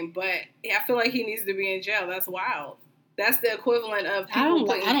name, but I feel like he needs to be in jail. That's wild. That's the equivalent of people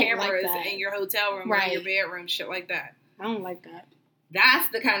putting cameras in your hotel room or in your bedroom, shit like that. I don't like that. That's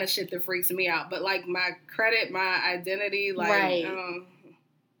the kind of shit that freaks me out. But, like, my credit, my identity, like,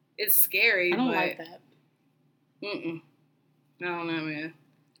 it's scary. I don't like that. I don't know, man.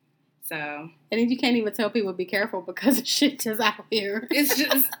 So. And then you can't even tell people be careful because the shit just out here. It's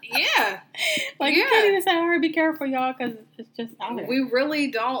just, yeah. You can't even say, all right, be careful, y'all, because it's just out here. We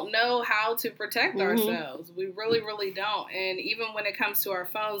really don't know how to protect ourselves. We really, really don't. And even when it comes to our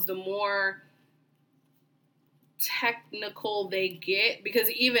phones, the more technical they get, because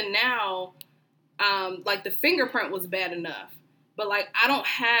even now, like the fingerprint was bad enough. But like, I don't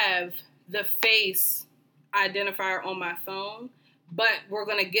have the face identifier on my phone. But we're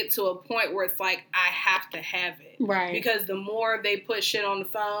going to get to a point where it's like, I have to have it. Right. Because the more they put shit on the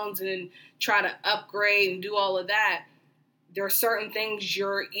phones and try to upgrade and do all of that, there are certain things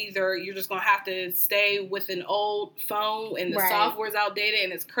you're just going to have to stay with an old phone and the software's outdated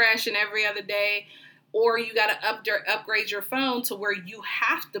and it's crashing every other day. Or you got to upgrade your phone to where you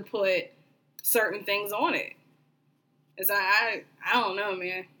have to put certain things on it. It's like, I don't know,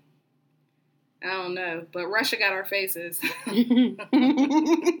 man. I don't know, but Russia got our faces. So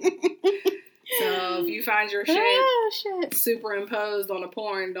if you find your shit superimposed on a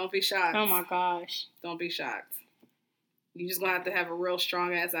porn, don't be shocked. Oh my gosh. Don't be shocked. You just gonna have to have a real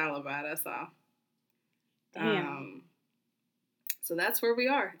strong ass alibi, that's all. Damn. So that's where we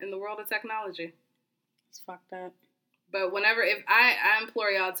are in the world of technology. It's fucked up. But if I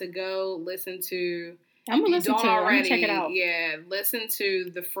implore y'all to go listen to... I'm gonna listen to it. I'm gonna check it out. Yeah, listen to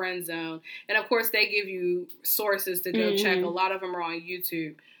The Friend Zone. And of course, they give you sources to go check. A lot of them are on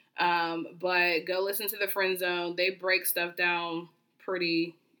YouTube. But go listen to The Friend Zone. They break stuff down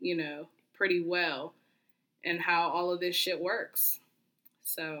pretty well and how all of this shit works.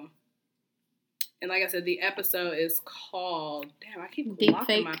 So, and like I said, the episode is called, damn, I keep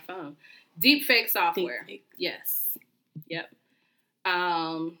locking my phone. Deepfake software. Deepfake. Yes. Yep.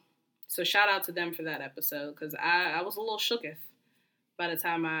 So shout out to them for that episode because I was a little shooketh by the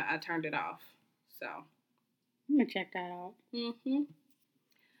time I turned it off. So I'm gonna check that out.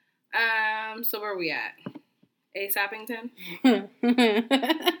 So where are we at? A$APpington?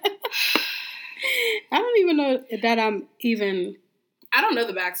 I don't even know that I don't know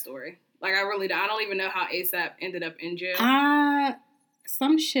the backstory. Like I really don't. I don't even know how A$AP ended up in jail.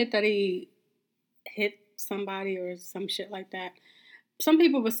 Some shit that he hit somebody or some shit like that. Some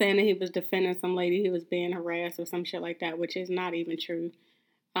people were saying that he was defending some lady who was being harassed or some shit like that, which is not even true.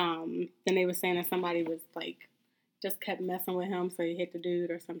 Then they were saying that somebody was like just kept messing with him, so he hit the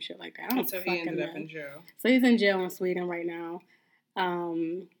dude or some shit like that. I don't So fucking he ended know. up in jail. So he's in jail in Sweden right now.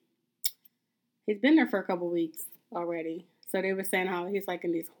 He's been there for a couple weeks already. So they were saying how he's like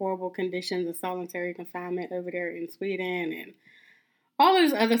in these horrible conditions of solitary confinement over there in Sweden and all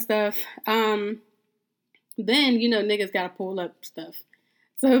this other stuff. Then, niggas gotta pull up stuff.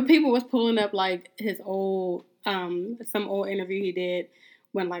 So people was pulling up like his old, some old interview he did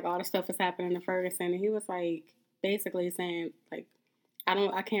when like all the stuff was happening in Ferguson, and he was like basically saying like,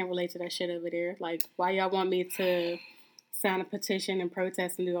 I can't relate to that shit over there. Like, why y'all want me to sign a petition and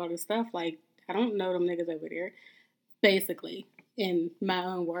protest and do all this stuff? Like, I don't know them niggas over there. Basically, in my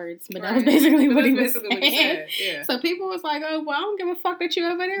own words, but that was basically what he was saying. Yeah. So people was like, "Oh, well, I don't give a fuck that you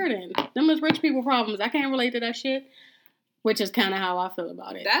over there. Then them is rich people problems. I can't relate to that shit." Which is kind of how I feel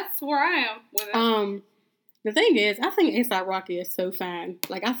about it. That's where I am with it. The thing is, I think A$AP Rocky is so fine.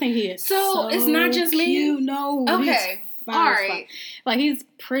 Like, I think he is so it's not just cute. me. No, Okay. All right. Like, he's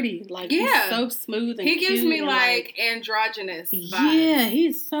pretty. Like, he's so smooth and he gives cute me and, like androgynous vibes. Yeah,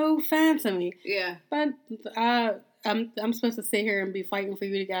 he's so fine to me. Yeah. But I'm supposed to sit here and be fighting for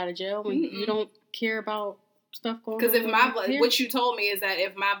you to get out of jail when you don't care about stuff going on. Because what you told me is that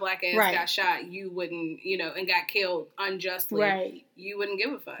if my black ass got shot, you wouldn't, and got killed unjustly, you wouldn't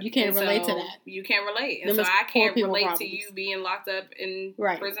give a fuck. You can't relate to that. You can't relate. And so I can't relate to you being locked up in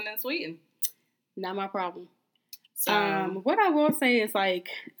prison in Sweden. Not my problem. So, what I will say is, like,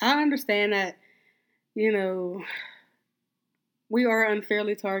 I understand that, we are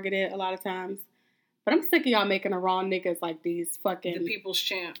unfairly targeted a lot of times. But I'm sick of y'all making the wrong niggas like these fucking... The people's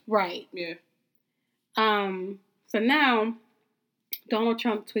champ. Right. Yeah. So now, Donald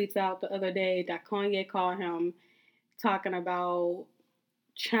Trump tweets out the other day that Kanye called him talking about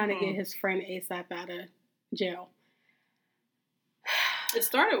trying to get his friend A$AP out of jail. It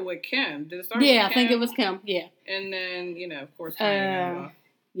started with Kim. Did it start with Kim? I think it was Kim. Yeah. And then, of course, Kanye.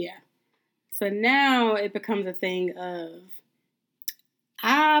 Yeah. So now it becomes a thing of...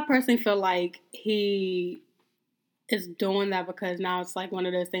 I personally feel like he is doing that because now it's like one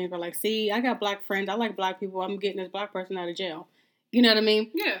of those things where like, see, I got black friends. I like black people. I'm getting this black person out of jail. You know what I mean?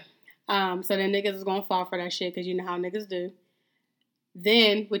 Yeah. So then niggas is going to fall for that shit because you know how niggas do.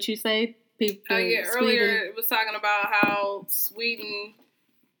 Then, what you say? People. Earlier it was talking about how Sweden...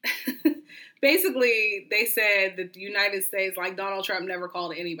 Basically, they said that the United States, like Donald Trump, never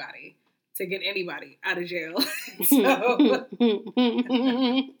called anybody to get anybody out of jail.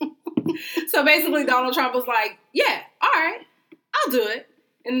 So basically, Donald Trump was like, "Yeah, all right, I'll do it."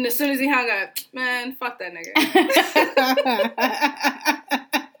 And as soon as he hung up, man, fuck that nigga.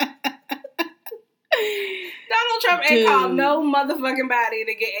 Donald Trump ain't called no motherfucking body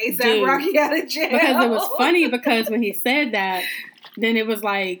to get A$AP Rocky out of jail. Because it was funny because when he said that, then it was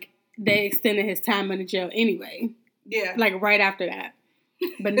like they extended his time in the jail anyway. Yeah. Like right after that.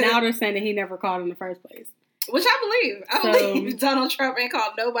 But now they're saying that he never called in the first place. Which I believe. I believe Donald Trump ain't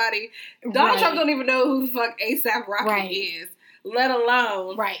called nobody. Donald Trump don't even know who the fuck A$AP Rocky is, let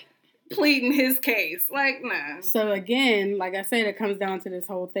alone pleading his case. Like, nah. So again, like I said, it comes down to this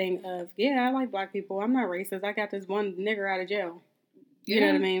whole thing of, I like black people. I'm not racist. I got this one nigger out of jail. You know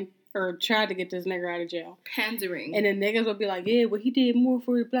what I mean? Or tried to get this nigger out of jail. Pandering. And then niggas will be like, yeah, well, he did more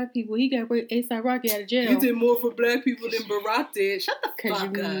for the black people. He got A$AP Rocky out of jail. He did more for black people than Barack did. Shut the fuck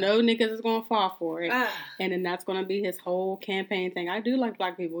up. Because you know niggas is going to fall for it. And then that's going to be his whole campaign thing. I do like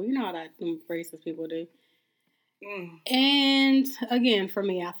black people. You know how that racist people do. And, again, for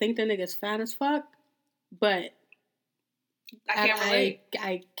me, I think the nigga's fat as fuck. But I can't relate.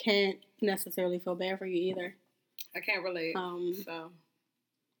 I can't necessarily feel bad for you either. I can't relate. So...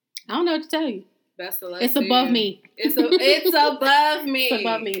 I don't know what to tell you. Best of luck. It's above me. It's above me. It's above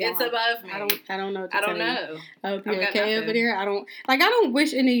me. It's above me. I don't know what to tell you. I hope you're okay over there. I don't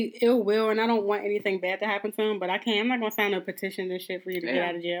wish any ill will, and I don't want anything bad to happen to him. But I'm not gonna sign a petition and shit for you to get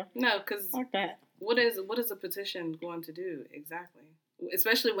out of jail. No, because fuck that. What is a petition going to do exactly?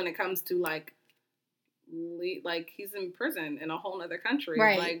 Especially when it comes to like he's in prison in a whole other country.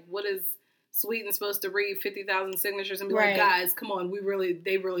 Right. Like, what is Sweden supposed to read 50,000 signatures and be like, guys, come on, they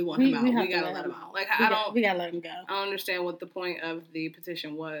really want him out. We gotta let him out. Like, we gotta let him go. I don't understand what the point of the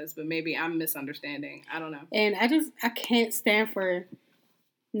petition was, but maybe I'm misunderstanding. I don't know. And I can't stand for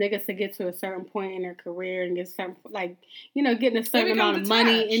niggas to get to a certain point in their career and get certain, getting a certain amount of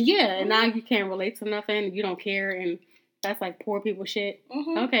money and now you can't relate to nothing, you don't care, and that's like poor people shit.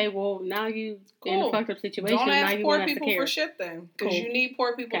 Mm-hmm. Okay, well, now you in a fucked up situation. Don't ask now you poor people for shit then. Because you need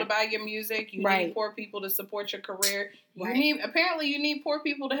poor people to buy your music. You right. need poor people to support your career. Right. You need poor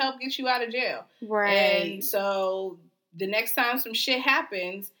people to help get you out of jail. Right. And so the next time some shit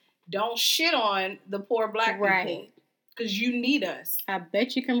happens, Don't shit on the poor black people. Right. Because you need us. I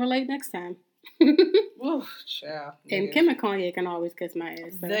bet you can relate next time. Ooh, child. And niggas. Kim and Kanye can always kiss my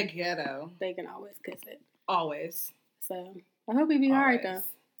ass. So The ghetto. they can always kiss it. Always. So I hope he be alright though.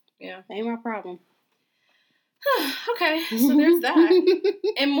 Yeah. Ain't my problem. Okay, so there's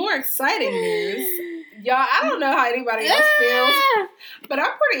that. And more exciting news. Y'all, I don't know how anybody else feels, but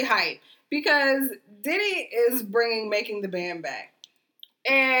I'm pretty hyped because Diddy is bringing Making the Band back.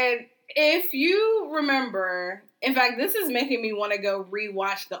 And if you remember, in fact, this is making me want to go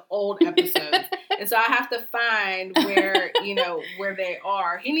rewatch the old episodes. And so I have to find where, where they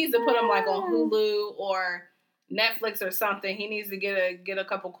are. He needs to put them like on Hulu or Netflix or something. He needs to get a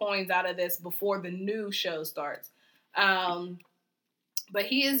couple coins out of this before the new show starts. But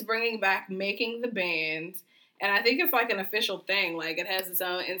he is bringing back Making the Band, and I think it's like an official thing. Like it has its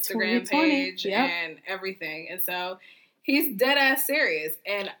own Instagram page and everything. And so he's dead ass serious,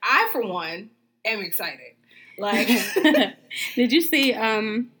 and I for one am excited. Like, did you see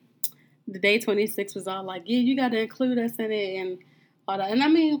the Day 26 was all like, yeah, you got to include us in it and all that, and I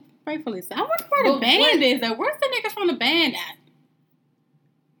mean. Rightfully so. I wonder where the band is though. Where's the niggas from the band at?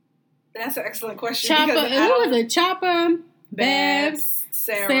 That's an excellent question. Chopper, who was it? Chopper, Babs,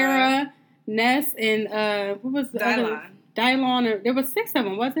 Sarah, Ness, and what was the other? Dylon. There was 6 of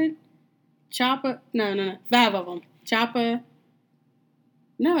them, was it? Chopper. No. 5 of them. Chopper.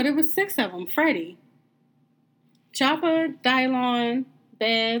 No, there was 6 of them. Freddie. Chopper, Dylon,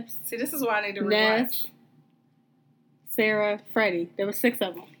 Babs. See, this is why I need to rewatch. Ness, Sarah, Freddie. There were 6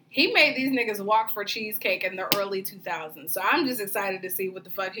 of them. He made these niggas walk for cheesecake in the early 2000s. So I'm just excited to see what the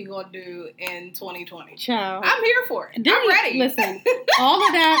fuck he gonna do in 2020. Child. I'm here for it. I'm ready. Listen, all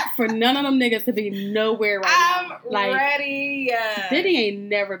of that for none of them niggas to be nowhere right now. I'm ready. Diddy ain't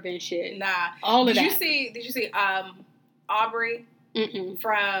never been shit. Nah. All of that. Did you see Aubrey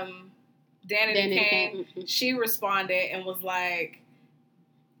from Danity Kane? She responded and was like,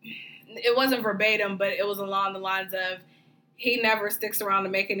 it wasn't verbatim, but it was along the lines of, he never sticks around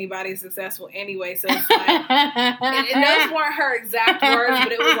to make anybody successful anyway. So it's like, and those weren't her exact words,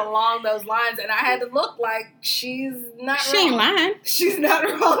 but it was along those lines. And I had to look like she's not wrong. She ain't lying. She's not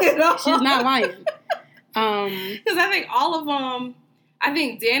wrong at all. She's not lying. Because I think all of them, I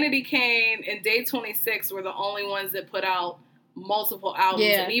think Danity Kane and Day 26 were the only ones that put out multiple albums.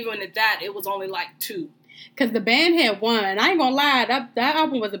 Yeah. And even at that, it was only like 2. Because the band had one. I ain't gonna lie, that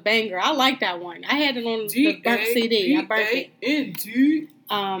album was a banger. I like that one. I had it on the burnt CD. I burnt it.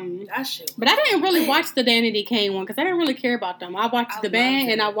 That shit. But I didn't really watch the Danity Kane one because I didn't really care about them. I watched the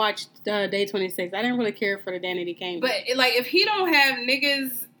band and I watched Day 26. I didn't really care for the Danity Kane one. But like, if he don't have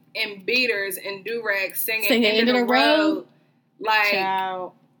niggas and beaters and do-rags singing Into the Road, like...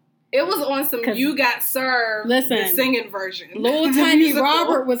 Child. It was on some You Got Served, the singing version. Little Tiny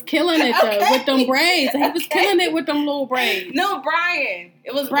Robert was killing it, though, with them braids. He was killing it with them little braids. No, Brian.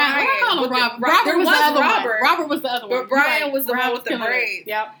 It was Brian. I call him Robert. Robert was the other one. Robert was the other one. But Brian was the one with the braids.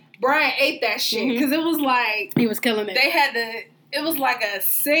 Yep. Brian ate that shit, because it was like... He was killing it. They had to... It was like a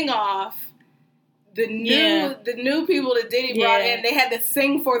sing-off. The new people that Diddy brought in, they had to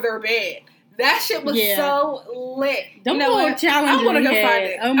sing for their bed. That shit was so lit. Them little challenges I'm gonna go find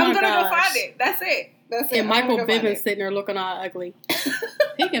it. Oh my I'm gonna gosh. go find it. That's it. And Michael Bivins sitting there looking all ugly.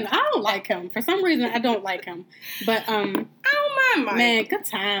 I don't like him. For some reason, I don't like him. But I don't mind Mike. Man, good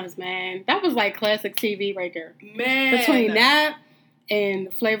times, man. That was like classic TV right there. Man. Between that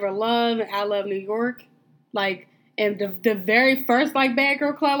and Flavor of Love and I Love New York, like... And the very first, like, Bad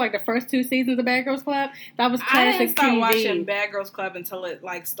Girl Club, like, the first 2 seasons of Bad Girls Club, that was classic TV. I didn't start watching Bad Girls Club until it,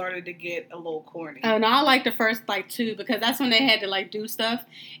 like, started to get a little corny. Oh, no, I like the first, like, 2, because that's when they had to, like, do stuff.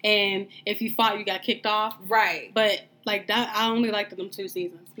 And if you fought, you got kicked off. Right. But, like, that I only liked them 2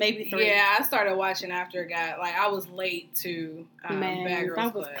 seasons. Maybe 3. Yeah, I started watching after it got, like, I was late to Bad Girls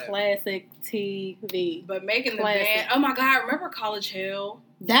Club. That was classic TV. But Making the Band, oh, my God, remember College Hill?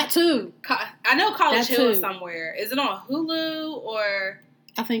 That too. I know College Hill is somewhere. Is it on Hulu or?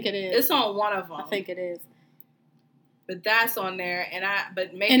 I think it is. It's on one of them. I think it is. But that's on there,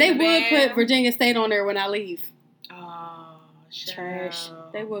 but Making and they the Band, would put Virginia State on there when I leave. Oh, trash!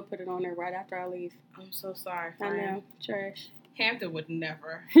 They would put it on there right after I leave. I'm so sorry. Friend. I know, trash. Hampton would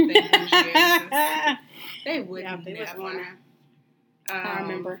never. They would never. I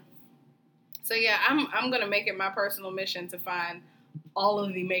remember. So yeah, I'm gonna make it my personal mission to find all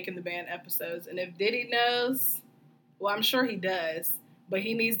of the Making the Band episodes. And if Diddy knows, well, I'm sure he does, but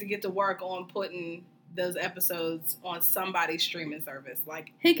he needs to get to work on putting those episodes on somebody's streaming service.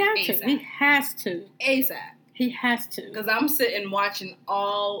 Like, he got ASAP. to. He has to. ASAP. He has to. Because I'm sitting watching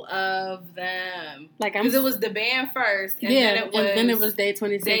all of them. Like because it was the band first, and then it was Day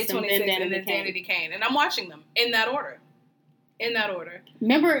 26, Day 26 and then Danity Kane, and I'm watching them in that order.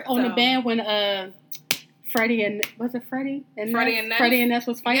 Remember on the band when Freddie and was it Freddie and Freddie Ness? and Ness? Freddie and Ness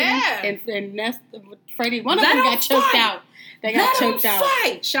was fighting, Yeah. and Ness, Freddie, one of them got choked out. They got choked out.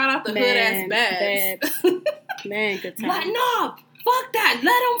 Fight. Shout out the hood ass Babs. Man, good time. Like, no, fuck that.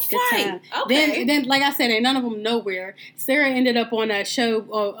 Let them fight. Okay. Then, like I said, ain't none of them nowhere. Sarah ended up on a show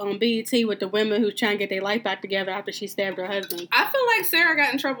on BET with the women who's trying to get their life back together after she stabbed her husband. I feel like Sarah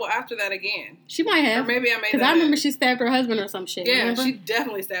got in trouble after that again. She might have. Or maybe I made that because I remember she stabbed her husband or some shit. Yeah, remember? she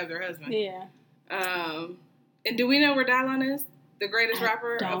definitely stabbed her husband. Yeah. And do we know where Dylon is? The greatest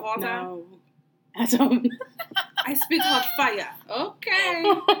rapper of all time? I don't know. I spit hot fire. Okay.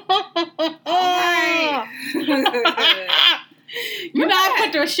 Alright. You know, I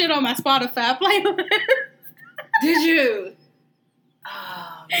put their shit on my Spotify playlist. Did you?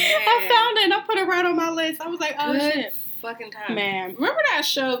 Oh, man. I found it and I put it right on my list. I was like, oh, Good shit. fucking time. Man. Remember that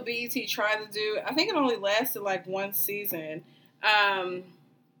show BET tried to do? I think it only lasted like one season.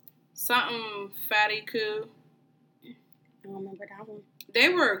 Something Fatty Coo. I don't remember that one. They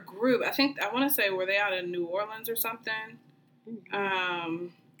were a group. I want to say, were they out in New Orleans or something? Mm-hmm.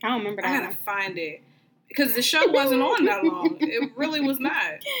 I don't remember that I gotta one. find it. Because the show wasn't on that long. It really was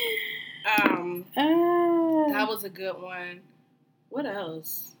not. That was a good one. What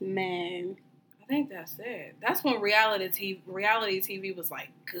else? Man. I think that's it. That's when reality TV was like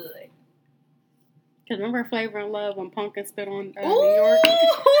good. Because remember Flavor in Love when Pumpkin spit on New Ooh! York?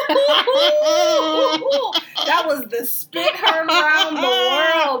 That was the spit her around the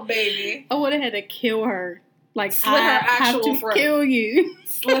world, baby. I would have had to kill her. Like, Slit her I actual have to throat. kill you.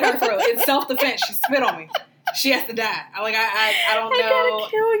 Slit her throat. It's self-defense. She spit on me. She has to die. I don't know. I gotta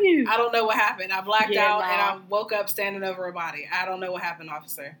kill you. I don't know what happened. I blacked Yeah, out nah. and I woke up standing over her body. I don't know what happened,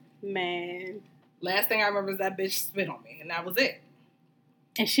 officer. Man. Last thing I remember is that bitch spit on me, and that was it.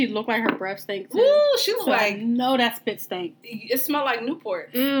 And she looked like her breath stank too. Ooh, she looked so like... I know that spit stank. It smelled like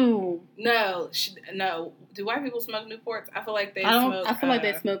Newport. Ew. No. Do white people smoke Newports? I feel like they smoke... I feel like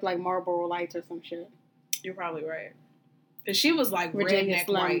they smoke like Marlboro Lights or some shit. You're probably right. Because she was like Virginia redneck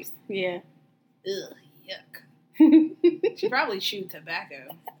slums. white. Yeah. Ugh, yuck. She probably chewed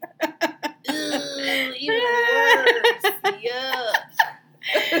tobacco. Ugh, even worse. Yuck.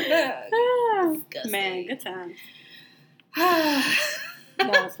 Disgusting. Man, good times.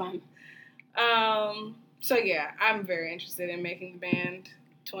 That was fun. So yeah, I'm very interested in making the band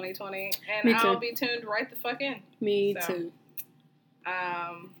 2020, and Me too. I'll be tuned right the fuck in. Me So, too.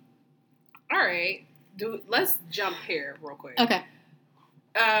 All right, let's jump here real quick. Okay.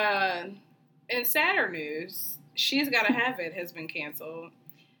 In sadder news, She's Gotta Have It has been canceled.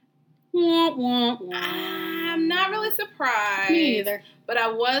 Wah, wah, wah. I'm not really surprised. Me either. But I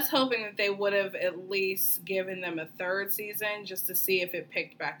was hoping that they would have at least given them a third season just to see if it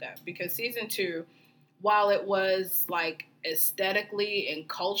picked back up. Because season 2, while it was like aesthetically and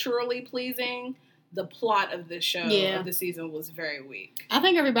culturally pleasing, the plot of the show of the season was very weak. I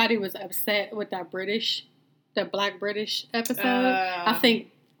think everybody was upset with that Black British episode. I think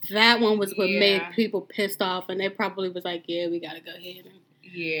that one was what made people pissed off, and they probably was like, yeah, we gotta go ahead and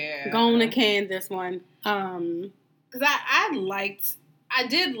go on and can this one. Because I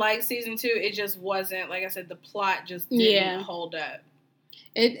did like season 2. It just wasn't, like I said, the plot just didn't hold up.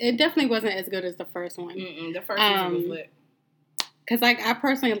 It definitely wasn't as good as the first one. The first season was lit. Because I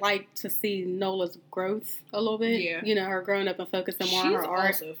personally like to see Nola's growth a little bit. Yeah. You know, her growing up and focusing more on her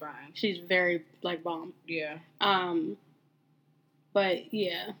art. She's also fine. She's very, like, bomb. Yeah. But,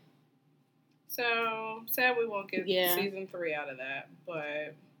 yeah. So, sad we won't get season 3 out of that.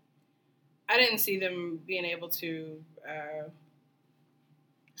 But I didn't see them being able to,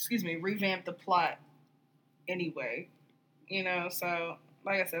 revamp the plot anyway. You know, so,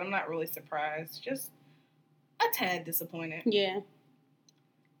 like I said, I'm not really surprised. Just a tad disappointed. Yeah.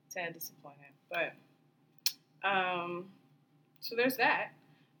 Tad disappointed. But, so there's that.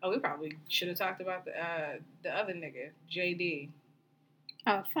 Oh, we probably should have talked about the other nigga, JD.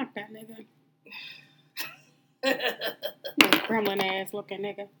 Oh, fuck that nigga. Gremlin ass looking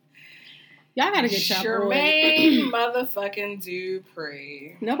nigga. Y'all gotta get y'all Jermaine motherfucking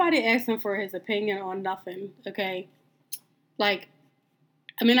Dupri. Nobody asked him for his opinion on nothing, okay? Like,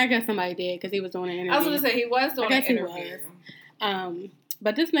 I mean, I guess somebody did because he was doing an interview. I was going to say, he was doing an interview.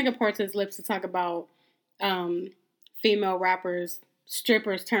 But this nigga parts his lips to talk about female rappers,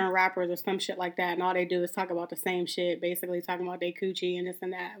 strippers turn rappers or some shit like that. And all they do is talk about the same shit, basically talking about they coochie and this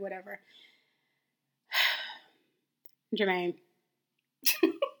and that, whatever. Jermaine.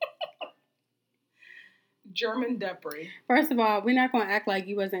 German Depre. First of all, we're not going to act like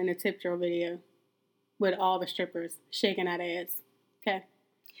you wasn't in a tip drill video with all the strippers shaking that ass. Okay?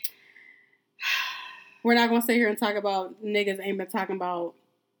 We're not going to sit here and talk about niggas ain't been talking about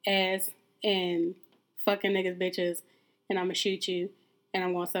ass and fucking niggas bitches and I'm going to shoot you and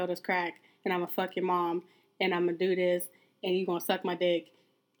I'm going to sell this crack and I'm going to fuck your mom and I'm going to do this and you going to suck my dick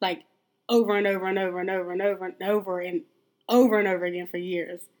like over and over and over and over and over and over and over and over again for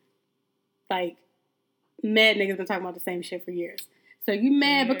years. Like, mad niggas been talking about the same shit for years. So you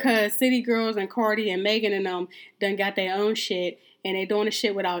mad because City Girls and Cardi and Megan and them done got their own shit and they doing the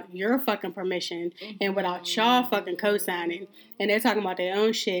shit without your fucking permission and without y'all fucking co-signing. And they're talking about their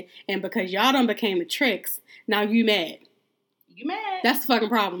own shit. And because y'all done became the tricks, now you mad. You mad. That's the fucking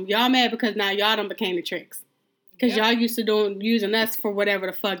problem. Y'all mad because now y'all done became the tricks. Because y'all used to using us for whatever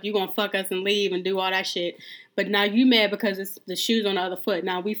the fuck. You gonna fuck us and leave and do all that shit. But now you mad because it's the shoes on the other foot.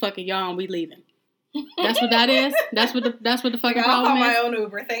 Now we fucking y'all and we leaving. That's what that is. That's what the fucking I'll problem call is. my own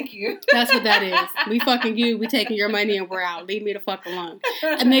Uber. Thank you. That's what that is. We fucking you. We taking your money and we're out. Leave me the fuck alone.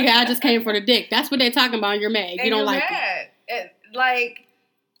 A nigga, I just came for the dick. That's what they're talking about. And you're mad. You don't like it. And like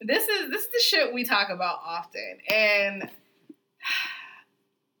this is the shit we talk about often, and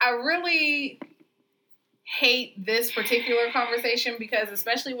I really hate this particular conversation because,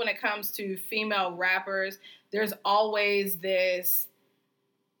 especially when it comes to female rappers, there's always this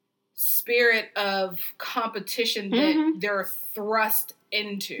spirit of competition that they're thrust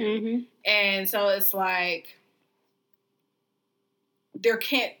into. And so it's like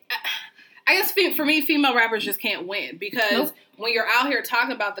I guess for me, female rappers just can't win because when you're out here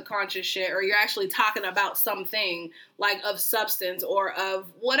talking about the conscious shit or you're actually talking about something like of substance or of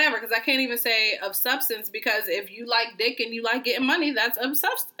whatever, because I can't even say of substance because if you like dick and you like getting money, that's of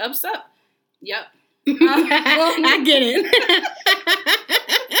substance. Yep. I get it.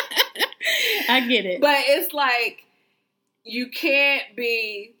 I get it. But it's like you can't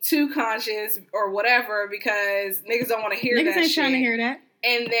be too conscious or whatever because niggas don't want to hear that shit. Niggas ain't trying to hear that.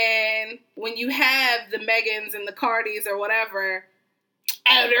 And then when you have the Megans and the Cardis or whatever,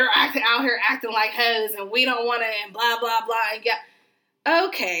 they're out here acting like hoes and we don't want to and blah, blah, blah. And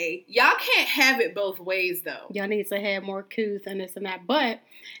okay, y'all can't have it both ways though. Y'all need to have more couth and this and that. But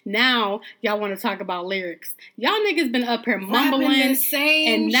now y'all want to talk about lyrics. Y'all niggas been up here mumbling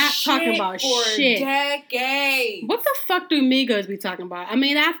and not talking about shit. Decades. What the fuck do Migos be talking about? I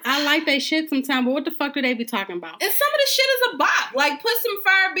mean, I like they shit sometimes, but what the fuck do they be talking about? And some of the shit is a bop. Like, put some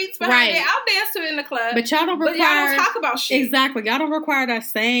fire beats behind it. I'll dance to it in the club. But y'all don't require... But y'all don't talk about shit. Exactly. Y'all don't require that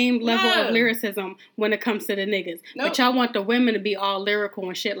same level of lyricism when it comes to the niggas. Nope. But y'all want the women to be all lyrical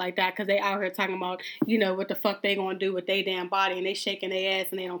and shit like that because they out here talking about, you know, what the fuck they gonna do with their damn body and they shaking their ass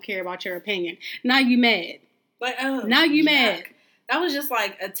and they don't care about your opinion. Now you mad. Like, now you mad. That was just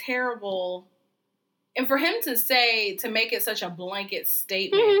like a terrible... And for him to make it such a blanket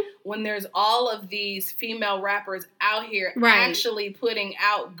statement when there's all of these female rappers out here actually putting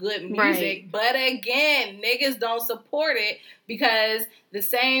out good music, but again, niggas don't support it because the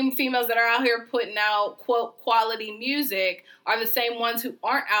same females that are out here putting out, quote, quality music are the same ones who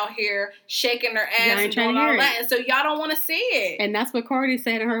aren't out here shaking their ass and doing all that. And so y'all don't want to see it. And that's what Cardi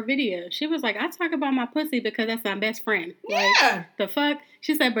said in her video. She was like, I talk about my pussy because that's my best friend. Yeah. Like, the fuck?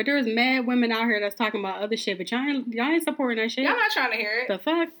 She said, but there's mad women out here that's talking about other shit, but y'all ain't supporting that shit. Y'all not trying to hear it. The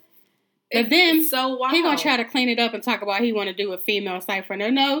fuck? But then so wild. He gonna try to clean it up and talk about he want to do a female cipher.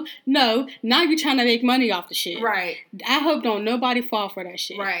 No. Now you trying to make money off the shit. Right. I hope don't nobody fall for that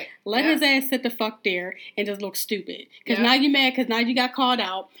shit. Right. Let his ass sit the fuck there and just look stupid. Because now you mad because now you got called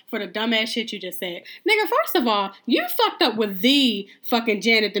out for the dumbass shit you just said. Nigga, first of all, you fucked up with the fucking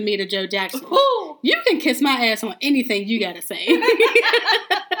Janet Demeter Joe Jackson. Ooh. You can kiss my ass on anything you gotta say.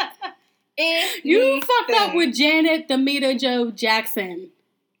 You fucked up with Janet Demeter Joe Jackson.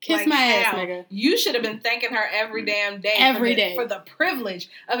 Kiss like, my ass, nigga. You should have been thanking her every damn day. For the privilege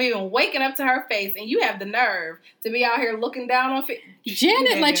of even waking up to her face. And you have the nerve to be out here looking down on...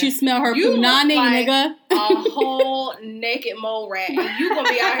 Janet let you smell her punani, like nigga. A whole naked mole rat. And you gonna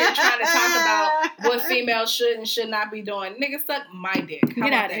be out here trying to talk about what females should and should not be doing. Nigga, suck my dick.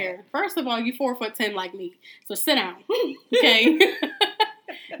 Get out of here. First of all, you 4'10" like me. So sit down. Okay?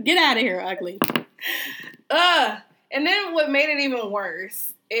 Get out of here, ugly. And then what made it even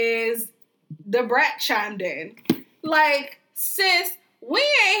worse is the brat chimed in. Like, sis, we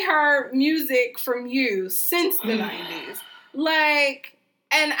ain't heard music from you since the 90s. Like,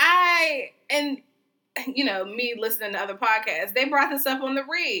 and you know, me listening to other podcasts, they brought this up on the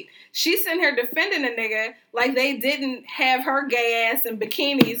read. She's sitting here defending a nigga like they didn't have her gay ass in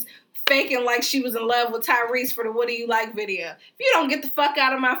bikinis faking like she was in love with Tyrese for the What Do You Like video. If you don't get the fuck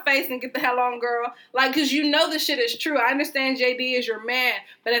out of my face and get the hell on, girl. Like, because you know this shit is true. I understand JD is your man,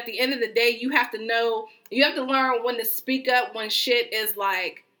 but at the end of the day, you have to know, you have to learn when to speak up when shit is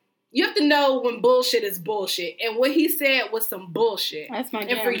like, you have to know when bullshit is bullshit. And what he said was some bullshit. That's my jam,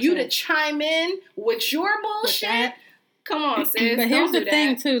 and for you too. to chime in with your bullshit, come on, sis. But here's the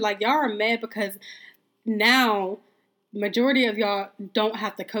thing, too. Like, y'all are mad because now majority of y'all don't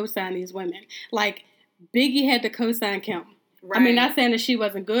have to co-sign these women. Like, Biggie had to co-sign Kim. Right. I mean, not saying that she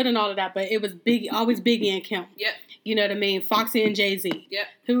wasn't good and all of that, but it was Biggie, always Biggie and Kim. Yep. You know what I mean? Foxy and Jay-Z. Yep.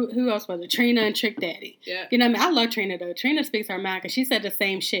 Who else was it? Trina and Trick Daddy. Yep. You know what I mean? I love Trina, though. Trina speaks her mind because she said the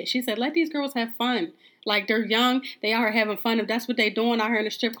same shit. She said, let these girls have fun. Like, they're young. They are having fun. If that's what they're doing out here in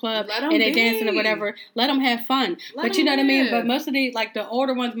the strip club and they dancing or whatever, let them have fun. But you know what I mean? But most of the, like, the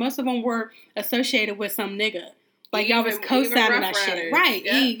older ones, most of them were associated with some nigga. Like, y'all was co-signing that shit. Right.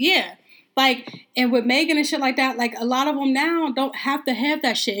 Yeah. Like, and with Megan and shit like that, like, a lot of them now don't have to have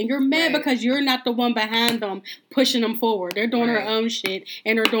that shit. And you're mad because you're not the one behind them pushing them forward. They're doing their own shit,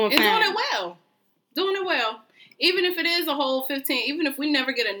 and they're doing fine. And doing it well. Even if it is a whole 15, even if we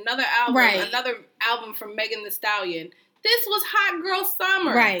never get another album from Megan Thee Stallion, this was Hot Girl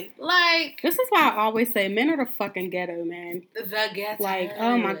Summer. Right. Like, this is why I always say men are the fucking ghetto, man. The ghetto. Like,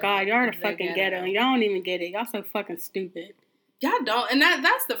 oh my God, y'all are the fucking ghetto. And y'all don't even get it. Y'all so fucking stupid. Y'all don't, and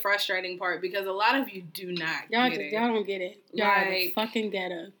that's the frustrating part because a lot of you do not get it. Y'all don't get it. Y'all are the fucking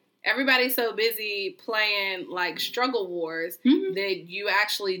ghetto. Everybody's so busy playing like struggle wars that you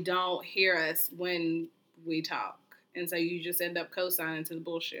actually don't hear us when we talk, and so you just end up co-signing to the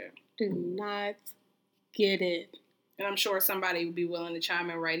bullshit. Do not get it. And I'm sure somebody would be willing to chime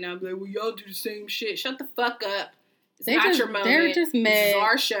in right now and be like, well, y'all do the same shit. Shut the fuck up. It's not your moment. They're just mad. This is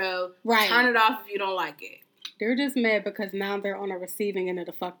our show. Right. Turn it off if you don't like it. They're just mad because now they're on a receiving end of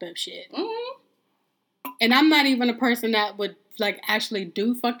the fucked up shit. Mm-hmm. And I'm not even a person that would, like, actually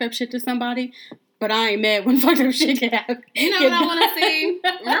do fucked up shit to somebody, but I ain't mad when fucked up shit can happen. You know what I want to see?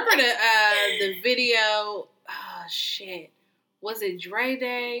 Remember the video, oh, shit. Was it Dre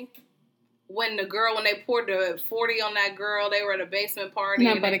Day? When they poured the 40 on that girl, they were at a basement party.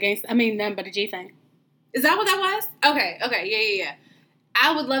 Nothing but a G thing. Is that what that was? Okay, yeah.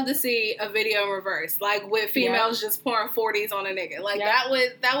 I would love to see a video in reverse, like with females just pouring 40s on a nigga. Like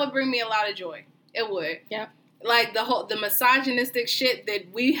that would bring me a lot of joy. It would. Yeah. Like the misogynistic shit that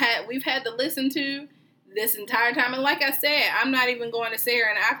we've had to listen to this entire time. And like I said, I'm not even going to sit here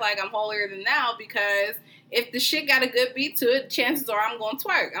and act like I'm holier than thou because if the shit got a good beat to it, chances are I'm going to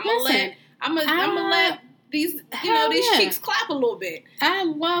twerk. I'm gonna let these cheeks clap a little bit. I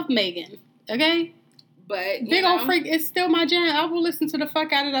love Megan. Okay. But Big Old Freak is still my jam. I will listen to the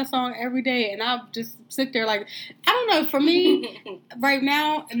fuck out of that song every day, and I'll just sit there like, I don't know. For me, right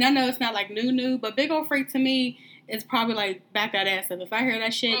now, and I know it's not like new, but Big Old Freak to me is probably like back that ass up. If I hear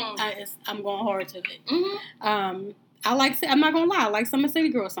that shit, I'm going hard to it. Mm-hmm. I'm not gonna lie, I like some of City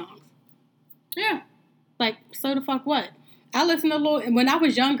Girl songs. Yeah, like so the fuck what. I listen to when I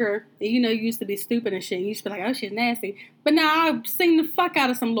was younger, you used to be stupid and shit. You used to be like, oh, she's nasty. But now I sing the fuck out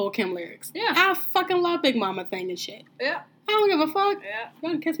of some Lil' Kim lyrics. Yeah. I fucking love Big Mama thing and shit. Yeah. I don't give a fuck. Yeah.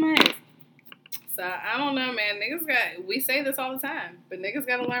 Y'all can kiss my ass. So, I don't know, man. We say this all the time, but niggas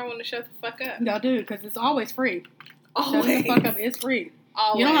gotta learn when to shut the fuck up. Y'all do, because it's always free. Always. Shut the fuck up. It's free.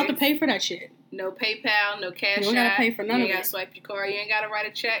 Always. You don't have to pay for that shit. No PayPal, no Cash App. You don't gotta pay for none of it. You ain't gotta swipe your card. You ain't gotta write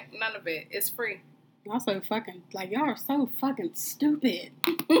a check. None of it. It's free. Y'all so fucking, like, y'all are so fucking stupid.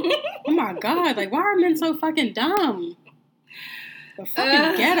 Oh my God, like, why are men so fucking dumb? The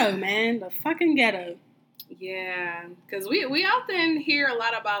fucking ghetto, man. The fucking ghetto. Yeah, because we often hear a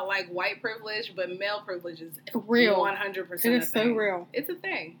lot about, like, white privilege, but male privilege is real. 100% It is so real. It's a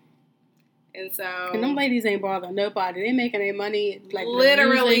thing. And so... And them ladies ain't bothering nobody. They making their money, like,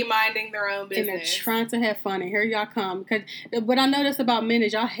 literally minding their own business. And they're trying to have fun, and here y'all come. Because what I notice about men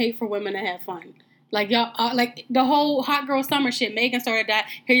is y'all hate for women to have fun. Like, y'all, like, the whole Hot Girl Summer shit, Megan started that,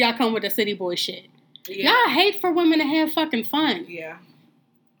 here y'all come with the city boy shit. Yeah. Y'all hate for women to have fucking fun. Yeah.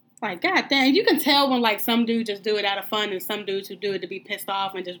 Like, goddamn, you can tell when, like, some dudes just do it out of fun and some dudes who do it to be pissed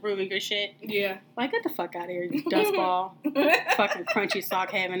off and just ruin your shit. Yeah. Like, get the fuck out of here, you dustball. Fucking crunchy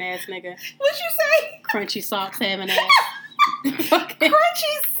sock having ass nigga. What'd you say? Crunchy socks having ass. Crunchy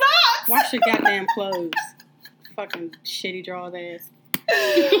socks? Wash your goddamn clothes. Fucking shitty draws ass.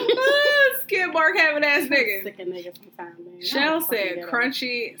 Skid mark having ass nigga. Sick of niggas sometimes, man. Shell said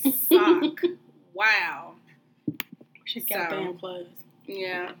crunchy sock. Wow. She goddamn clothes.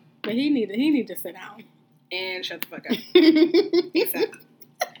 Yeah. But he need to sit down. And shut the fuck up. ASAP.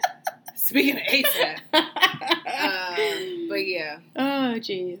 Speaking of ASAP. But yeah. Oh,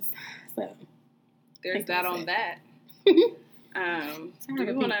 jeez. So there's that on that. Do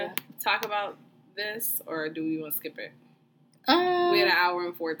we want to talk about this, or do we want to skip it? We had an hour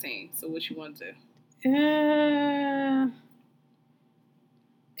and 14, so what you want to do?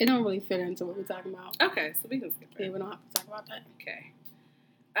 It don't really fit into what we're talking about. Okay, so we can skip it. Yeah, we don't have to talk about that. Okay.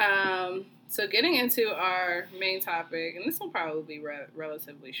 So getting into our main topic, and this will probably be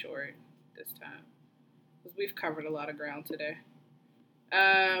relatively short this time, because we've covered a lot of ground today.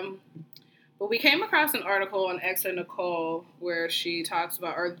 But we came across an article on Exo Nicole where she talks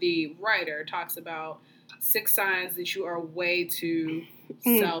about, or the writer talks about 6 signs that you are way too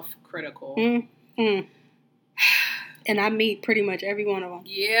self-critical. And I meet pretty much every one of them.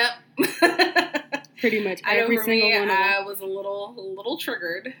 Yep. Pretty much every single one of them. I was a little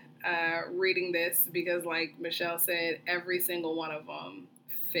triggered reading this because, like Michelle said, every single one of them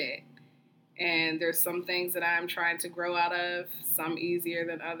fit. And there's some things that I'm trying to grow out of, some easier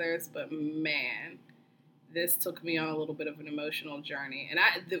than others, but man, this took me on a little bit of an emotional journey. And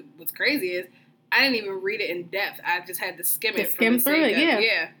what's crazy is I didn't even read it in depth. I just had to skim it. Skim through it,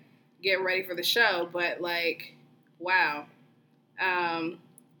 yeah. Get ready for the show. But like, wow.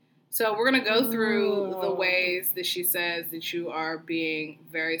 So we're going to go through the ways that she says that you are being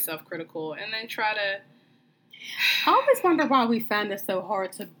very self-critical, and then try to... I always wonder why we find it so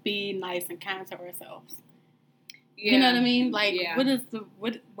hard to be nice and kind to ourselves. Yeah. You know what I mean? Like,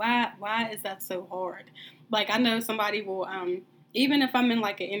 why is that so hard? Like, I know somebody will, even if I'm in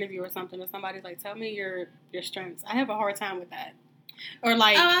like an interview or something, and somebody's like, tell me your strengths. I have a hard time with that. Or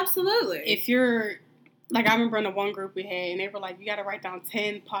like, oh, absolutely. If you're, like, I remember in the one group we had, and they were like, you got to write down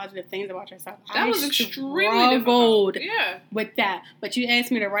 10 positive things about yourself. That was extremely difficult. Yeah. With that. But you asked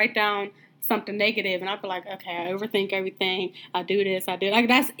me to write down something negative, and I'd be like, okay, I overthink everything. I do this, I do like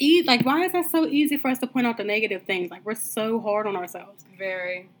that's easy. Like, why is that so easy for us to point out the negative things? Like, we're so hard on ourselves.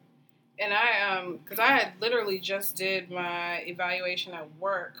 Very. And I because I had literally just did my evaluation at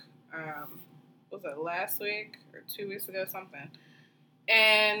work. Was it last week or 2 weeks ago, something?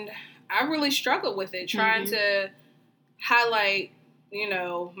 And I really struggled with it, trying to highlight,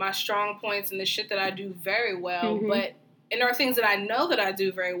 my strong points and the shit that I do very well, and there are things that I know that I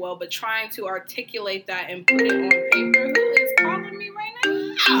do very well, but trying to articulate that and put it on paper. Who is calling me right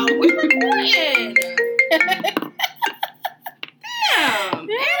now? Oh, we're recording. Damn. And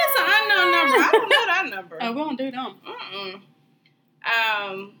it's an unknown number. I don't know that number. Oh, we don't do them.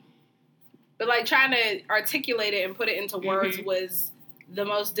 But like trying to articulate it and put it into words was the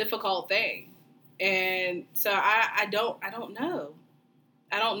most difficult thing. And so I don't know.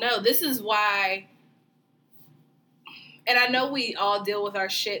 I don't know. This is why... And I know we all deal with our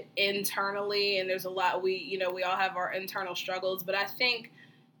shit internally, and there's a lot we all have our internal struggles, but I think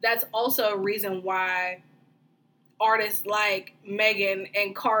that's also a reason why artists like Megan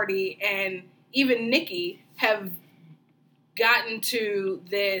and Cardi and even Nicki have gotten to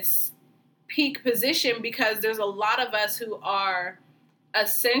this peak position, because there's a lot of us who are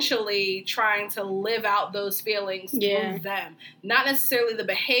essentially trying to live out those feelings through them. Not necessarily the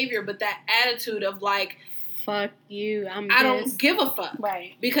behavior, but that attitude of like, fuck you, I don't give a fuck.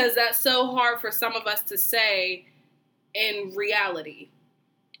 Right. Because that's so hard for some of us to say in reality.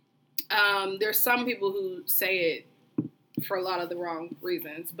 There's some people who say it for a lot of the wrong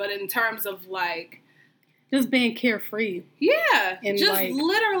reasons. But in terms of like... just being carefree. Yeah. And just like,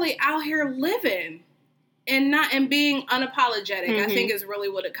 literally out here living. And being unapologetic, I think is really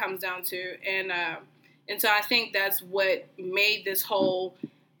what it comes down to. And so I think that's what made this whole...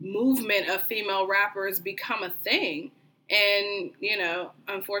 movement of female rappers become a thing. And,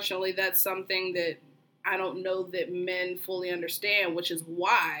 unfortunately, that's something that I don't know that men fully understand, which is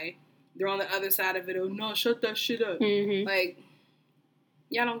why they're on the other side of it. Oh, no, shut that shit up. Like,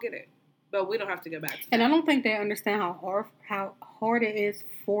 y'all don't get it. But we don't have to go back to that. And I don't think they understand how hard it is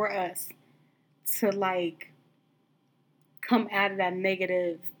for us to, like, come out of that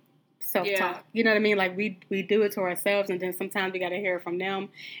negative self-talk. Yeah. You know what I mean? Like, we do it to ourselves, and then sometimes we got to hear it from them,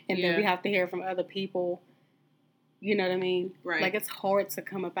 and then we have to hear it from other people. You know what I mean? Right. Like, it's hard to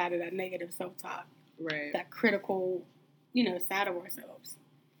come up out of that negative self-talk. Right. That critical, side of ourselves.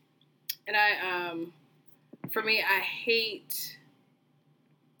 And for me,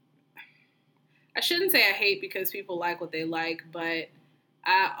 I shouldn't say I hate because people like what they like, but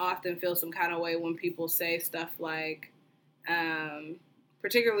I often feel some kind of way when people say stuff like,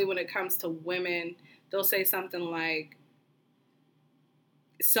 particularly when it comes to women, they'll say something like,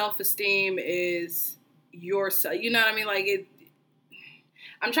 self-esteem is your, you know what I mean? Like,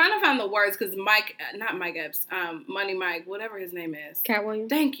 I'm trying to find the words because not Mike Epps, Money Mike, whatever his name is. Cat Williams.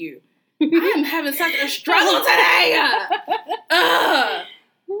 Thank you. I am having such a struggle today.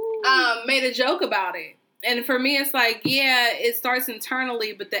 made a joke about it. And for me, it's like, yeah, it starts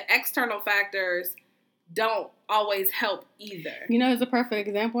internally, but the external factors don't always help either. You know, it's a perfect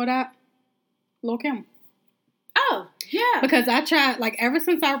example of that. Lil' Kim. Oh, yeah. Because I tried, like, ever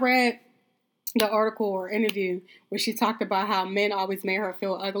since I read the article or interview where she talked about how men always made her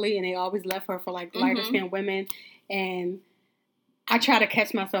feel ugly and they always left her for, like, lighter skinned women. And I try to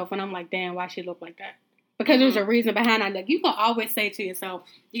catch myself and I'm like, damn, why she look like that? Because there's a reason behind it. Like, you can always say to yourself,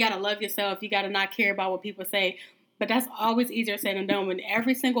 you got to love yourself. You got to not care about what people say. But that's always easier said than done. When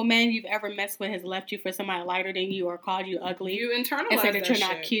every single man you've ever messed with has left you for somebody lighter than you or called you ugly. You internalize and said that you're shit.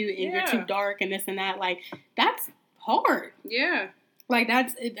 not cute and you're too dark and this and that. Like, that's hard. Yeah. Like,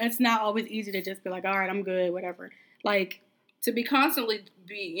 that's not always easy to just be like, all right, I'm good, whatever. Like, to be constantly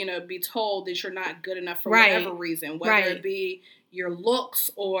be told that you're not good enough for whatever reason, whether it be your looks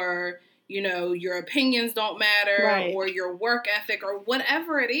or, your opinions don't matter or your work ethic or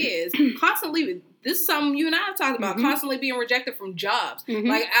whatever it is. Constantly, this is something you and I have talked about, constantly being rejected from jobs.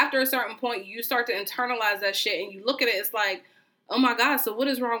 Like, after a certain point, you start to internalize that shit and you look at it, it's like, oh my God, so what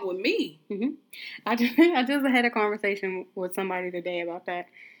is wrong with me? I just had a conversation with somebody today about that.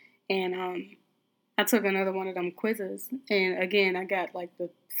 And I took another one of them quizzes. And again, I got like the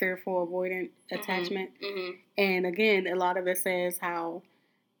fearful avoidant attachment. And again, a lot of it says how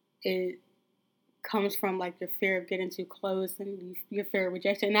it comes from like your fear of getting too close and your fear of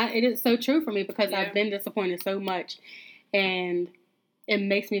rejection. And it is so true for me because I've been disappointed so much. And it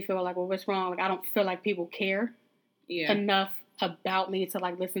makes me feel like, well, what's wrong? Like, I don't feel like people care enough about me to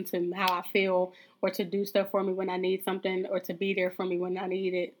like listen to how I feel or to do stuff for me when I need something or to be there for me when I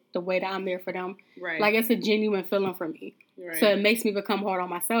need it the way that I'm there for them. Right. Like, it's a genuine feeling for me. Right. So it makes me become hard on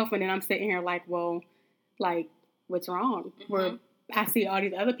myself. And then I'm sitting here like, well, like, what's wrong? Where I see all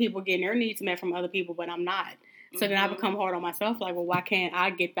these other people getting their needs met from other people, but I'm not. So then I become hard on myself. Like, well, why can't I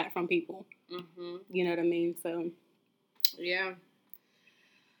get that from people? You know what I mean? So. Yeah.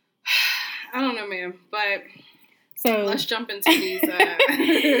 I don't know, man. But so let's jump into these.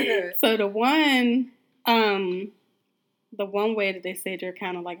 So the one way that they said you're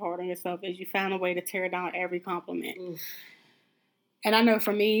kind of like hard on yourself is you found a way to tear down every compliment. And I know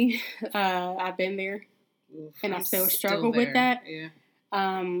for me, I've been there. And I still struggle with that. Yeah.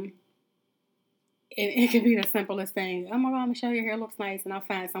 It can be the simplest thing. Oh my God, Michelle, your hair looks nice. And I'll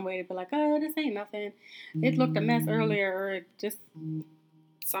find some way to be like, oh, this ain't nothing. It looked a mess earlier. Or it just...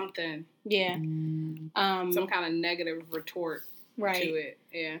 something. Yeah. Some kind of negative retort to it.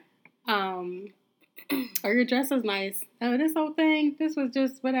 Yeah. Or your dress is nice. Oh, this whole thing, this was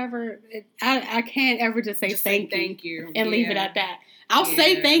just whatever. I can't ever just say thank you and leave it at that. I'll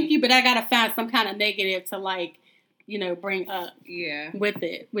say thank you, but I gotta find some kind of negative to like, bring up with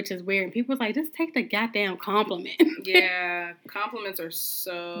it, which is weird. And people's like, just take the goddamn compliment. Yeah, compliments are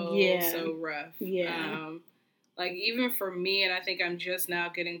so rough. Yeah. Like even for me, and I think I'm just now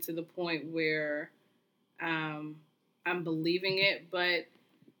getting to the point where I'm believing it, but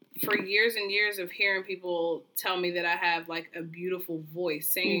for years and years of hearing people tell me that I have like a beautiful voice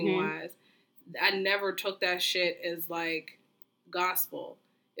singing wise, I never took that shit as like gospel.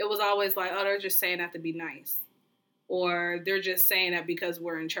 It was always like, oh, they're just saying that to be nice. Or they're just saying that because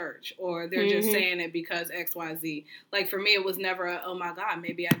we're in church. Or they're just saying it because XYZ. Like for me, it was never oh my God,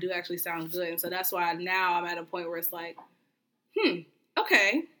 maybe I do actually sound good. And so that's why now I'm at a point where it's like,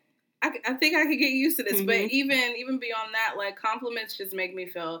 okay. I think I could get used to this. But even beyond that, like compliments just make me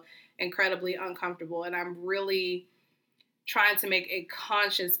feel incredibly uncomfortable. And I'm really trying to make a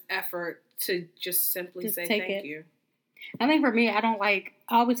conscious effort to just simply say thank you. I think for me, I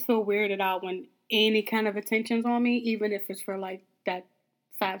always feel weirded out when any kind of attention's on me, even if it's for like that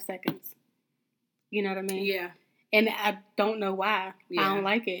 5 seconds. You know what I mean? Yeah. And I don't know why. Yeah. I don't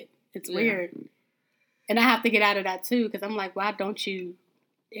like it. It's weird. And I have to get out of that too, because I'm like, why don't you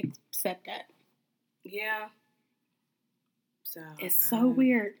accept that? Yeah. So it's so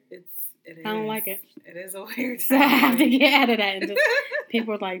weird. It is. I don't like it. It is a weird. So I have to get out of that. And just,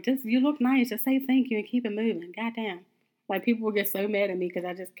 people are like, "Just you look nice. Just say thank you and keep it moving." Goddamn. Like people will get so mad at me because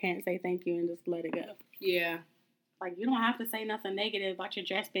I just can't say thank you and just let it go. Yeah. Like you don't have to say nothing negative about your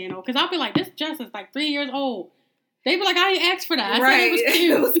dress being old. Because I'll be like, this dress is like 3 years old. They be like, I ain't asked for that. I said it was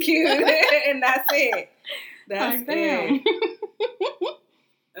cute. It was cute, and that's it. That's like, damn.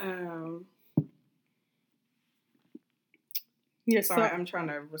 You're sorry, I'm trying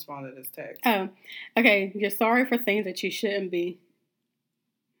to respond to this text. Oh, okay. You're sorry for things that you shouldn't be.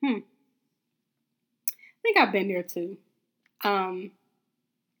 I think I've been there too. I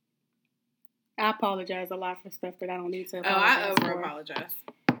apologize a lot for stuff that I don't need to apologize I over-apologize.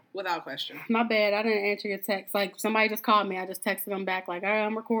 Without question. My bad. I didn't answer your text. Like, somebody just called me. I just texted them back, like, all right,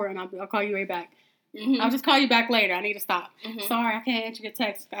 I'm recording. I'll call you right back. Mm-hmm. I'll just call you back later. I need to stop. Mm-hmm. Sorry, I can't answer your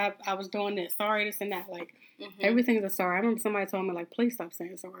text. I was doing this. Sorry, this and that. Like, Mm-hmm. everything's a sorry. I remember somebody told me, like, please stop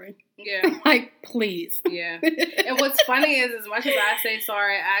saying sorry. Yeah. Like, please. Yeah. And what's funny is, as much as I say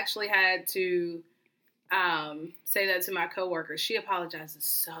sorry, I actually had to say that to my coworker. She apologizes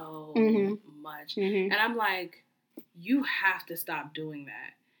so much. Mm-hmm. And I'm like, you have to stop doing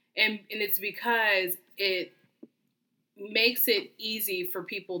that. And it's because it makes it easy for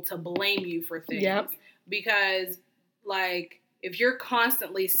people to blame you for things. Yep. Because, like, if you're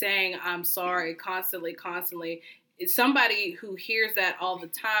constantly saying, I'm sorry, constantly, it's somebody who hears that all the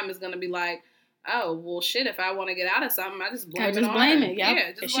time is going to be like, oh, well, shit, if I want to get out of something, I just blame it on her. Yep.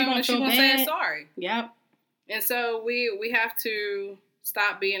 Yeah, just blame it. She's going to say sorry. Yep. And so we have to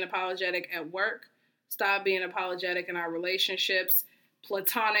stop being apologetic at work, stop being apologetic in our relationships,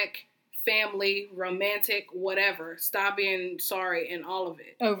 platonic, family, romantic, whatever. Stop being sorry in all of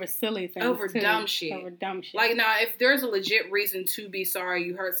it. Over silly things. Over too. dumb shit. Over dumb shit. Like, now, if there's a legit reason to be sorry,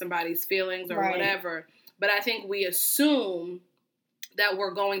 you hurt somebody's feelings or whatever, but I think we assume that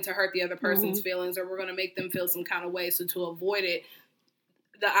we're going to hurt the other person's feelings or we're going to make them feel some kind of way. So to avoid it,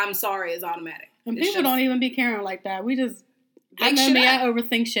 the I'm sorry is automatic. And people don't even be caring like that. We just, I know me, I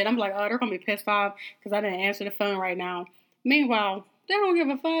overthink shit. I'm like, oh, they're going to be pissed off because I didn't answer the phone right now. Meanwhile, they don't give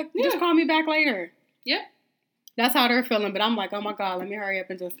a fuck. Yeah. Just call me back later. Yep. That's how they're feeling. But I'm like, oh my God, let me hurry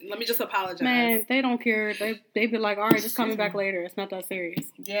up and let me just apologize. Man, they don't care. They be like, all right, just call me back later. It's not that serious.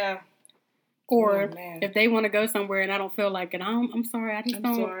 Yeah. Or if they want to go somewhere and I don't feel like it, I'm sorry. I just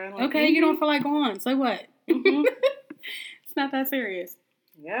don't. Sorry, okay, you don't feel like going. So what? It's not that serious.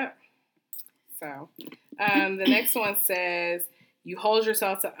 Yep. So, the next one says, you hold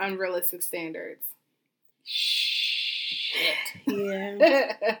yourself to unrealistic standards. Shit.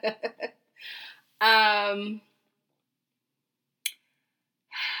 Yeah.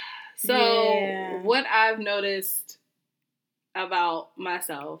 So, what I've noticed about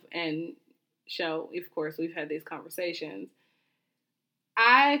myself, and of course, we've had these conversations,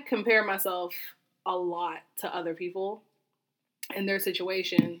 I compare myself a lot to other people and their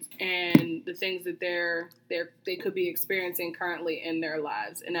situations and the things that they could be experiencing currently in their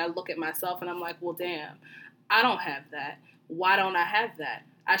lives. And I look at myself and I'm like, well, damn, I don't have that. Why don't I have that?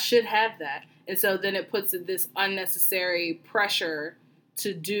 I should have that. And so then it puts this unnecessary pressure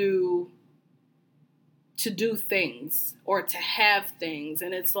to do things or to have things.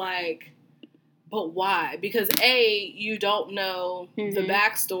 And it's like, but why? Because A, you don't know the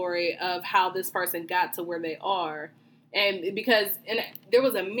backstory of how this person got to where they are. And there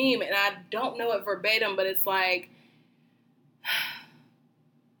was a meme, and I don't know it verbatim, but it's like,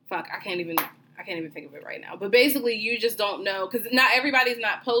 fuck, I can't even think of it right now. But basically, you just don't know, because not everybody's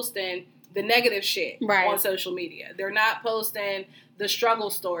not posting the negative shit on social media. They're not posting the struggle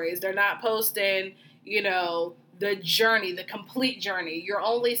stories. They're not posting, the journey, the complete journey. You're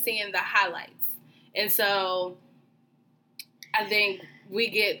only seeing the highlights. And so I think we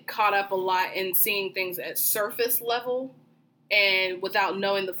get caught up a lot in seeing things at surface level and without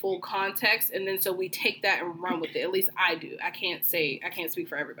knowing the full context. And then so we take that and run with it. At least I do. I can't speak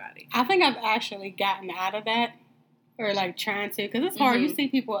for everybody. I think I've actually gotten out of that, or like trying to, because it's hard. You see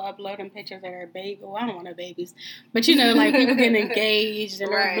people uploading pictures of their baby. Well, I don't want no babies. But like people getting engaged and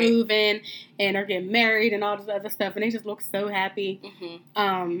they're moving and they're getting married and all this other stuff. And they just look so happy.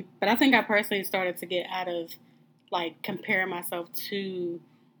 But I think I personally started to get out of like comparing myself to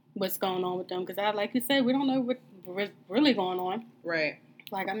what's going on with them, because like you said, we don't know what's really going on. Right.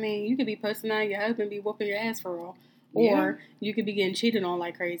 Like, I mean, you could be posting out, your husband be whooping your ass for all, or you could be getting cheated on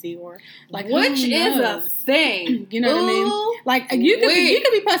like crazy, or like which is a thing. You know what I mean? Like you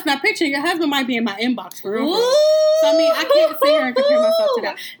could be posting that picture, and your husband might be in my inbox for real. So I mean, I can't sit here and compare myself to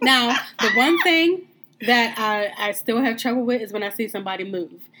that. Now, the one thing that I still have trouble with is when I see somebody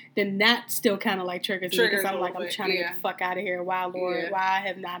move. Then that still kind of like triggers me, because I'm like, I'm trying to get the fuck out of here. Why, Lord? Why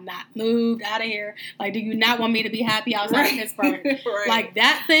have I not moved out of here? Like, do you not want me to be happy outside of Pittsburgh? Like,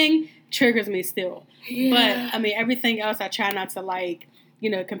 that thing triggers me still. Yeah. But, I mean, everything else I try not to, like,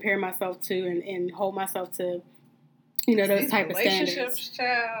 compare myself to and hold myself to, those type of standards.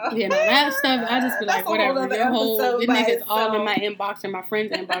 Child. That stuff, I just be like, whatever. Your niggas all in my inbox and my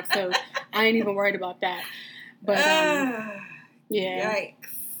friend's inbox, so I ain't even worried about that. But, yeah. Yikes.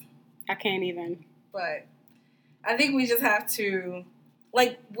 I can't even. But I think we just have to,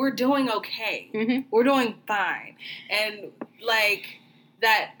 like, we're doing okay. We're doing fine. And, like,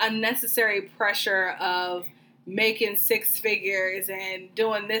 that unnecessary pressure of making six figures and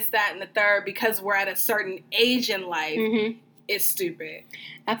doing this, that, and the third because we're at a certain age in life it's stupid.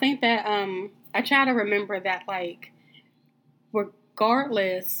 I think that I try to remember that, like,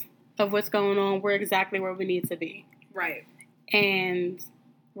 regardless of what's going on, we're exactly where we need to be. Right. And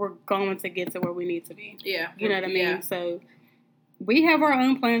we're going to get to where we need to be. Yeah. You know what I mean? Yeah. So we have our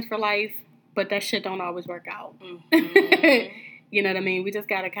own plans for life, but that shit don't always work out. Mm-hmm. You know what I mean? We just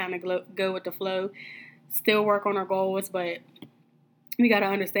got to kind of go with the flow, still work on our goals, but we got to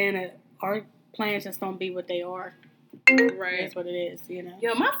understand that our plans just don't be what they are. Right. That's what it is, you know.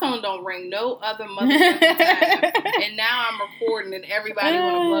 Yo, my phone don't ring no other motherfucking time. And now I'm recording and everybody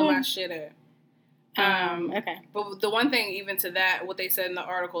want to blow my shit up. Okay. But the one thing, even to that, what they said in the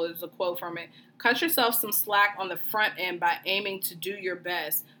article is a quote from it. Cut yourself some slack on the front end by aiming to do your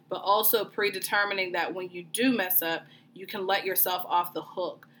best, but also predetermining that when you do mess up, you can let yourself off the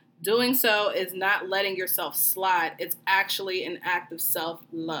hook. Doing so is not letting yourself slide. It's actually an act of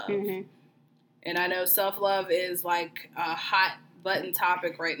self-love. Mm-hmm. And I know self-love is like a hot button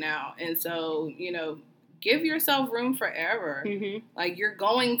topic right now. And so, you know, give yourself room for error. Mm-hmm. Like, you're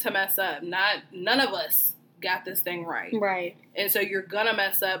going to mess up. None of us got this thing right. Right. And so you're going to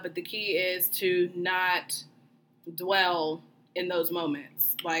mess up, but the key is to not dwell in those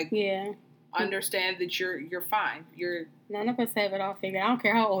moments. Like, yeah. Understand that you're fine. None of us have it all figured out. I don't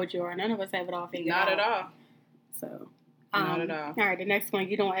care how old you are. None of us have it all figured out. Not at all. So, not at all. All right, the next one,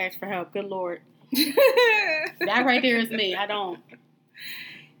 you don't ask for help. Good Lord. That right there is me. I don't.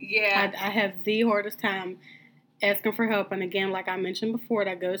 Yeah. I have the hardest time asking for help. And again, like I mentioned before,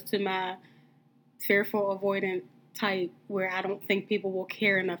 that goes to my fearful, avoidant type where I don't think people will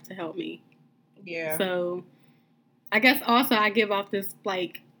care enough to help me. Yeah. So, I guess also I give off this,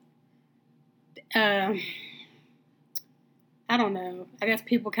 like, I don't know. I guess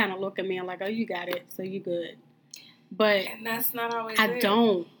people kind of look at me and like, oh, you got it, so you good. But and that's not always I it.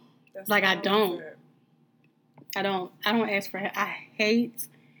 don't. That's like, not I don't. it. I don't ask for help. I hate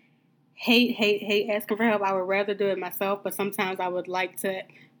asking for help. I would rather do it myself, but sometimes I would like to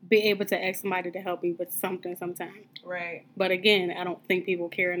be able to ask somebody to help me with something sometimes. Right. But again, I don't think people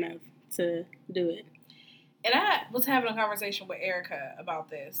care enough to do it. And I was having a conversation with Erica about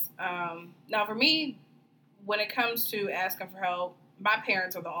this. Now, for me, when it comes to asking for help, my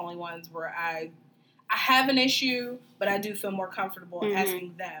parents are the only ones where I have an issue, but I do feel more comfortable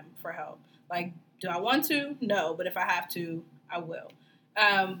asking them for help. Like, do I want to? No, but if I have to, I will.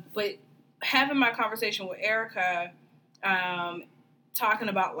 But having my conversation with Erica, talking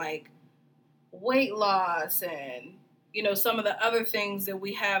about, like, weight loss and, you know, some of the other things that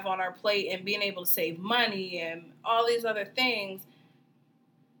we have on our plate and being able to save money and all these other things,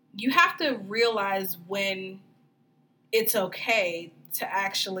 you have to realize when it's okay to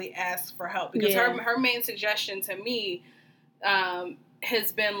actually ask for help. Because her main suggestion to me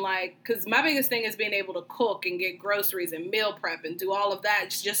has been like, because my biggest thing is being able to cook and get groceries and meal prep and do all of that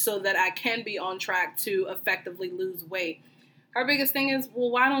just so that I can be on track to effectively lose weight. Her biggest thing is, well,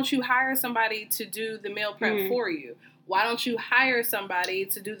 why don't you hire somebody to do the meal prep for you? Why don't you hire somebody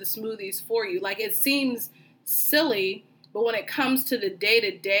to do the smoothies for you? Like, it seems silly, but when it comes to the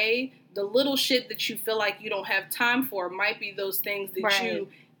day-to-day, the little shit that you feel like you don't have time for might be those things that you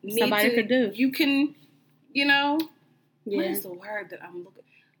need somebody could do. You can, you know, yeah. What is the word that I'm looking?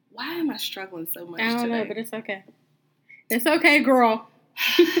 Why am I struggling so much I don't today? know, but it's okay. It's okay, girl.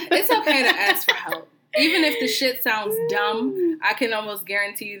 It's okay to ask for help. Even if the shit sounds dumb, I can almost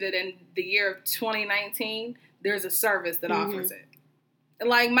guarantee you that in the year of 2019, there's a service that offers it.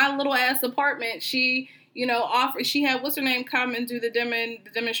 Like, my little ass apartment, she, you know, she had, what's her name, come and do the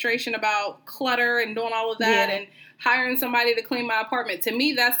demonstration about clutter and doing all of that and hiring somebody to clean my apartment. To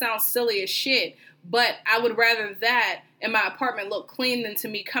me, that sounds silly as shit. But I would rather that and my apartment look clean than to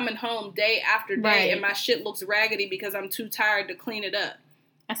me coming home day after day and my shit looks raggedy because I'm too tired to clean it up.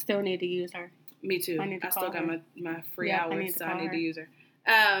 I still need to use her. Me too. I still got my free hours, so I need to use her.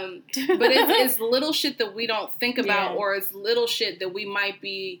 But it's little shit that we don't think about, or it's little shit that we might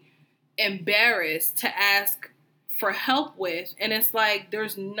be embarrassed to ask for help with. And it's like,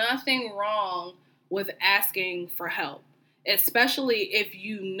 there's nothing wrong with asking for help, especially if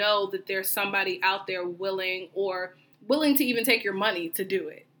you know that there's somebody out there willing to even take your money to do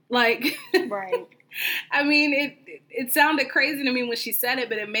it. Like, right. I mean, it sounded crazy to me when she said it,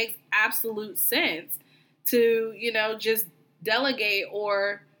 but it makes absolute sense to, you know, just delegate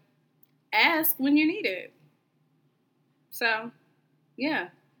or ask when you need it. So, yeah,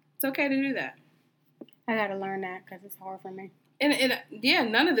 it's okay to do that. I got to learn that because it's hard for me. And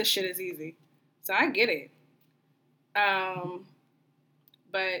none of this shit is easy. So I get it.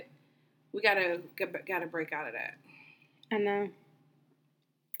 But we gotta break out of that. I know.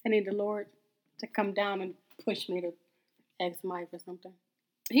 I need the Lord to come down and push me to ex-wife or something.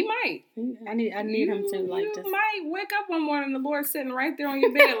 He might. I need him to like You just might wake up one morning and the Lord's sitting right there on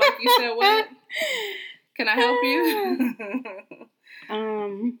your bed, like you said. What? Can I help you?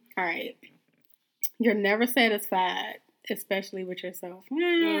 All right. You're never satisfied, especially with yourself.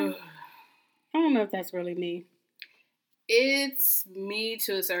 I don't know if that's really me. It's me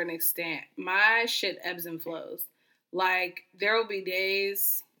to a certain extent. My shit ebbs and flows. Like, there will be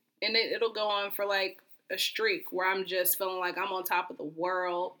days, and it'll go on for like a streak where I'm just feeling like I'm on top of the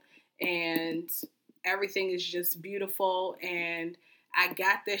world and everything is just beautiful and I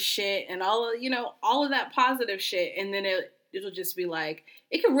got this shit and all of that positive shit. And then it'll just be like,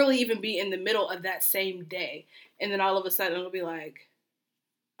 it could really even be in the middle of that same day. And then all of a sudden it'll be like,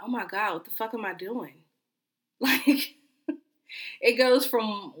 oh my God, what the fuck am I doing? Like, it goes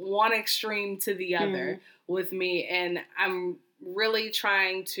from one extreme to the other with me. And I'm really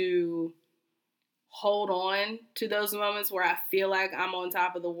trying to hold on to those moments where I feel like I'm on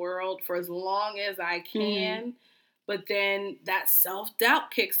top of the world for as long as I can. But then that self-doubt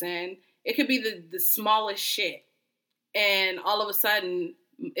kicks in. It could be the smallest shit. And all of a sudden,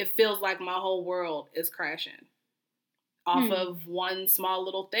 it feels like my whole world is crashing off of one small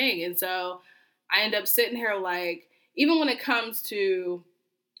little thing. And so I end up sitting here like, even when it comes to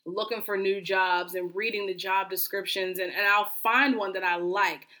looking for new jobs and reading the job descriptions, and I'll find one that I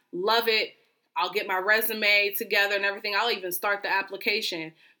like, love it. I'll get my resume together and everything. I'll even start the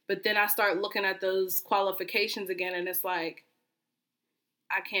application. But then I start looking at those qualifications again, and it's like,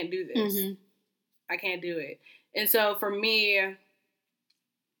 I can't do this. I can't do it. And so for me,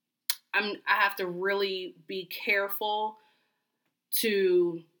 I have to really be careful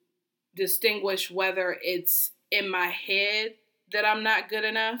to distinguish whether it's in my head that I'm not good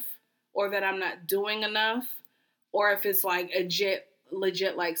enough or that I'm not doing enough, or if it's like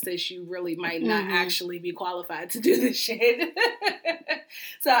legit like, sis, you really might not actually be qualified to do this shit.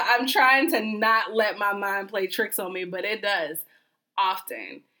 So I'm trying to not let my mind play tricks on me, but it does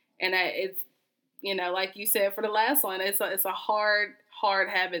often. And it's, like you said for the last one, it's a hard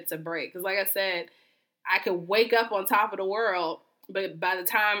habit to break. Because like I said, I could wake up on top of the world, but by the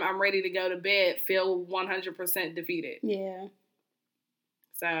time I'm ready to go to bed, feel 100% defeated. Yeah.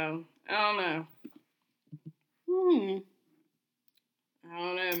 So, I don't know. I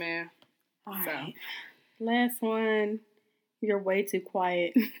don't know, man. All right. Last one. You're way too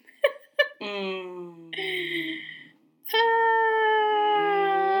quiet. I don't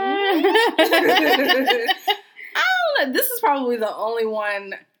know. This is probably the only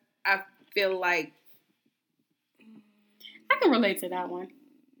one I feel like I can relate to that one.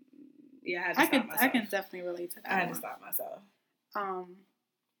 Yeah, I had to stop myself. I can definitely relate to that one. I had to stop myself.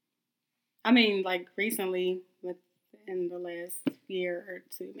 I mean, like recently, within the last year or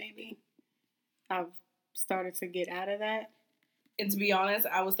two, maybe, I've started to get out of that. And to be honest,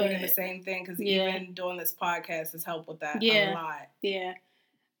 I was thinking the same thing, because even doing this podcast has helped with that a lot. Yeah.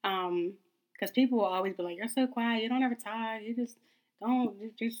 Because people will always be like, you're so quiet. You don't ever talk. You just don't.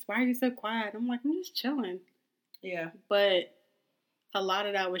 Why are you so quiet? I'm like, I'm just chilling. Yeah. But a lot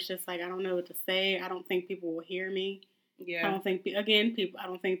of that was just like, I don't know what to say. I don't think people will hear me. Yeah. I don't think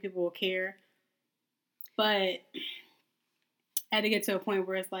people will care. But I had to get to a point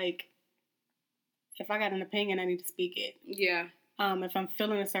where it's like, if I got an opinion, I need to speak it. Yeah. If I'm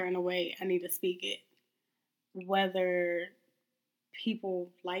feeling a certain way, I need to speak it. Whether people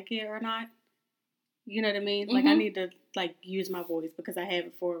like it or not. You know what I mean? Like, I need to, like, use my voice because I have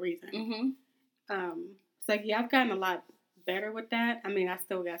it for a reason. So, yeah, I've gotten a lot better with that. I mean, I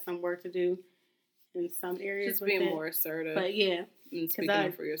still got some work to do in some areas. Just being more assertive. But, yeah. And speaking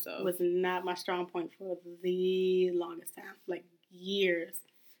up for yourself. Was not my strong point for the longest time. Like, years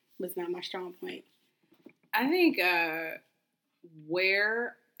was not my strong point. I think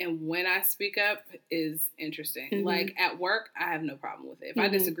where and when I speak up is interesting. Like, at work, I have no problem with it. If I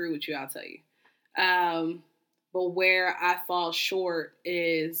disagree with you, I'll tell you. But where I fall short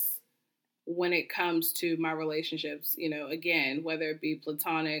is when it comes to my relationships, again, whether it be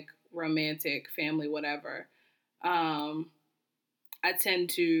platonic, romantic, family, whatever. I tend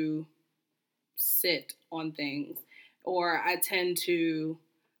to sit on things, or I tend to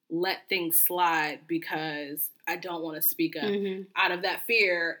let things slide because I don't want to speak up out of that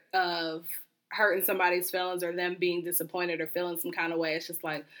fear of hurting somebody's feelings or them being disappointed or feeling some kind of way. It's just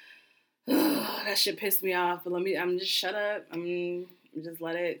like, that shit pissed me off, but I'm just shut up. I'm just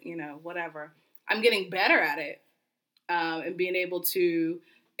let it, whatever. I'm getting better at it, and being able to,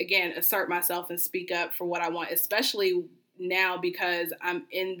 again, assert myself and speak up for what I want, especially now because I'm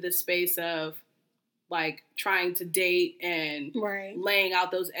in the space of, like, trying to date and laying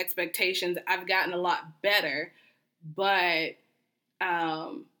out those expectations. I've gotten a lot better, but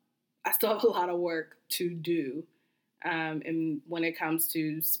I still have a lot of work to do. And when it comes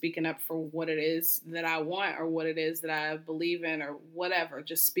to speaking up for what it is that I want or what it is that I believe in or whatever,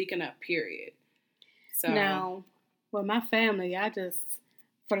 just speaking up, period. So Now, with my family,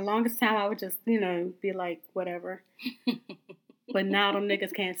 for the longest time, I would just, be like, whatever. But now them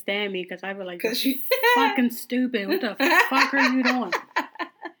niggas can't stand me because I be like, you fucking stupid. What the fuck are you doing?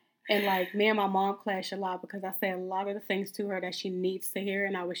 And like, me and my mom clash a lot because I say a lot of the things to her that she needs to hear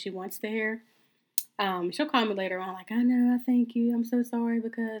and not what she wants to hear. She'll call me later on like, I know, I thank you. I'm so sorry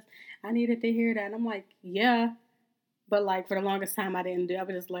because I needed to hear that. And I'm like, yeah. But like, for the longest time, I would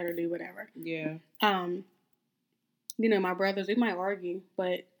just let her do whatever. Yeah. My brothers, we might argue,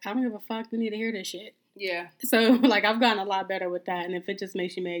 but I don't give a fuck. We need to hear this shit. Yeah. So, like, I've gotten a lot better with that. And if it just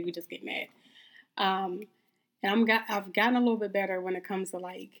makes you mad, you just get mad. And I've gotten a little bit better when it comes to,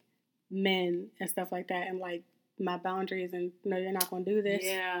 like, men and stuff like that. And, like, my boundaries and, no, you're not going to do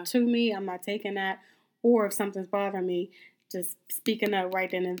this to me. I'm not taking that. Or if something's bothering me, just speaking up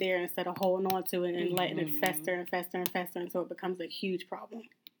right then and there instead of holding on to it and letting it fester and fester and fester until it becomes a huge problem.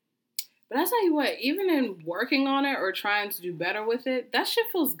 But I tell you what, even in working on it or trying to do better with it, that shit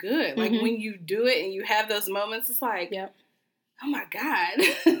feels good. Like, when you do it and you have those moments, it's like, oh my God.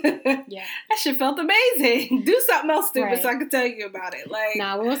 Yeah. That shit felt amazing. Do something else stupid so I can tell you about it. Like,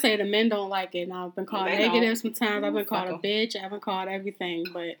 now, I will say the men don't like it. Now, I've been called negative sometimes. I've been called a bitch. I've been called everything.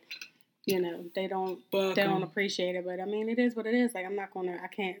 But, they don't appreciate it. But, I mean, it is what it is. Like, I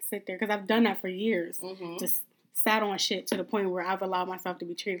can't sit there. Because I've done that for years. Just sat on shit to the point where I've allowed myself to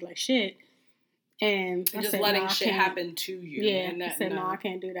be treated like shit. And just letting shit happen to you. Yeah, and I said, no, I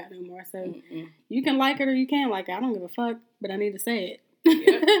can't do that no more. So, you can like it or you can't like it. I don't give a fuck, but I need to say it.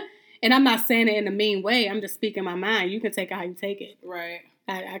 Yep. And I'm not saying it in a mean way. I'm just speaking my mind. You can take it how you take it. Right.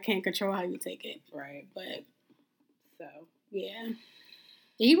 I can't control how you take it. Right. But, so. Yeah.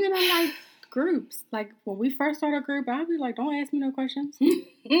 Even in, like, groups. Like, when we first started a group, I'd be like, don't ask me no questions.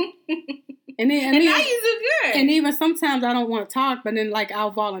 And now you do good. And even sometimes I don't want to talk, but then, like,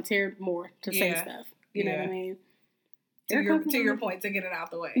 I'll volunteer more to say stuff. You know what I mean? To your point, to get it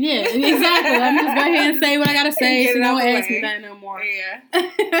out the way. Yeah, exactly. I'm just go ahead and say what I gotta say, so don't ask me that no more. Yeah.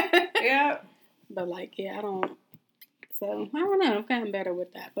 Yeah. But like, I don't. So I don't know. I've gotten better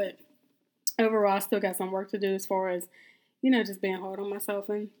with that, but overall, I still got some work to do as far as just being hard on myself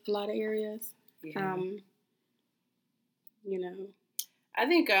in a lot of areas. Yeah. I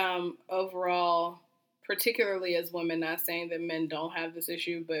think overall, particularly as women, not saying that men don't have this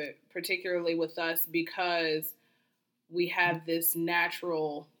issue, but particularly with us, because we have this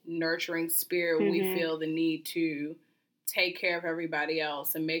natural nurturing spirit, we feel the need to take care of everybody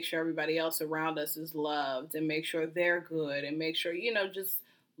else and make sure everybody else around us is loved and make sure they're good and make sure, just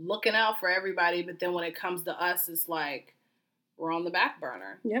looking out for everybody. But then when it comes to us, it's like we're on the back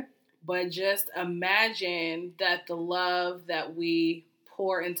burner. Yep. But just imagine that the love that we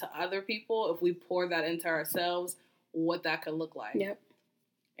pour into other people, if we pour that into ourselves, what that could look like. Yep.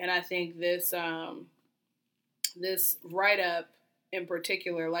 And I think this write-up in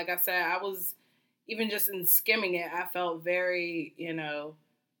particular, like I said, I was, even just in skimming it, I felt very,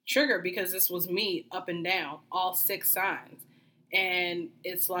 triggered because this was me up and down, all 6 signs. And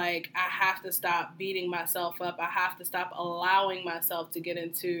it's like, I have to stop beating myself up. I have to stop allowing myself to get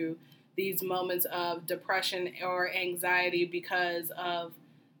into these moments of depression or anxiety because of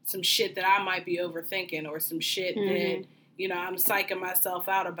some shit that I might be overthinking or some shit that, I'm psyching myself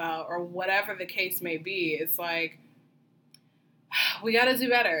out about or whatever the case may be. It's like, we got to do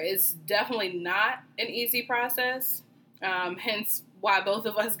better. It's definitely not an easy process. Hence why both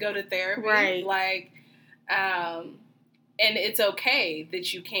of us go to therapy. Right. Like, and it's okay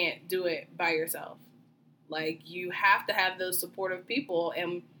that you can't do it by yourself. Like, you have to have those supportive people,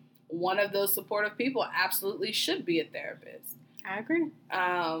 and one of those supportive people absolutely should be a therapist. I agree.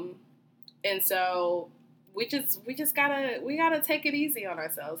 And so we gotta take it easy on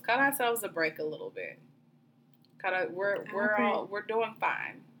ourselves. Cut ourselves a break a little bit. We're doing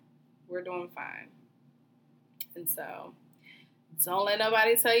fine. We're doing fine. And so don't let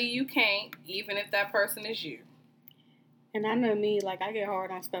nobody tell you can't, even if that person is you. And I know me, like, I get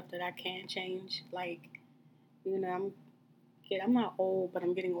hard on stuff that I can't change. Like, I'm not old, but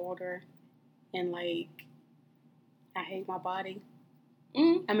I'm getting older. And, like, I hate my body.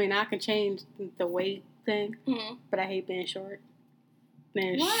 Mm-hmm. I mean, I can change the weight thing, but I hate being short.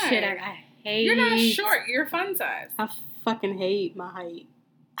 Man, why? Shit, I hate. You're not short. You're fun size. I fucking hate my height.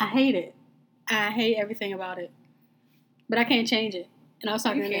 I hate it. I hate everything about it. But I can't change it. And I was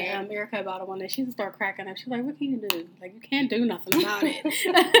talking to Erica about it one day. She just started cracking up. She was like, what can you do? Like, you can't do nothing about it.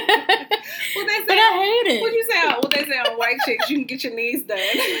 What they say? But I hate it. What they say on White Chicks? You can get your knees done.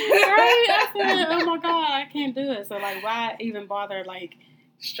 Right? I said, oh my God, I can't do it. So, like, why even bother, like,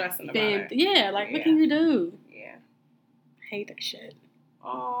 stressing about being, it? yeah, like, what can you do? Yeah. I hate that shit.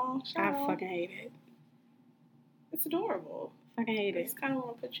 Oh, I fucking hate it. It's adorable. Fucking hate I it. just kind of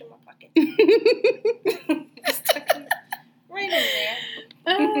want to put you in my pocket. Just tuck you right in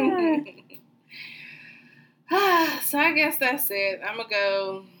there. So I guess that's it. I'm gonna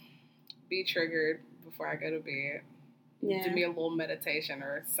go be triggered before I go to bed. Yeah. Do me a little meditation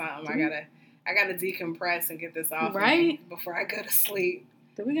or something. I gotta decompress and get this off Right? me before I go to sleep.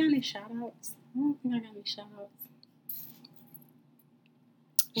 Do we got any shout outs? I don't think I got any shout outs.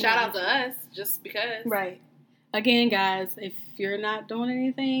 Shout out to us, just because. Right. Again, guys, if you're not doing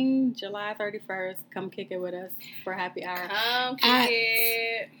anything, July 31st, come kick it with us for happy hour. Come kick At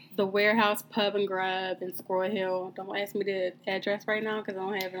it. the Warehouse Pub and Grub in Squirrel Hill. Don't ask me the address right now because I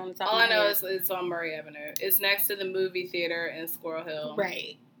don't have it on the top All of I my know head. is it's on Murray Avenue. It's next to the movie theater in Squirrel Hill.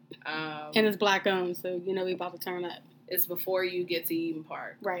 Right. And And it's black owned, so you know we about to turn up. it's before you get to Eden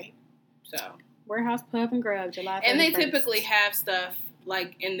Park. Right. So. Warehouse Pub and Grub, July 31st. And they typically have stuff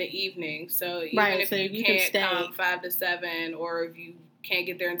like in the evening. So even Right, if so you you can can't stay. come 5 to 7, or if you can't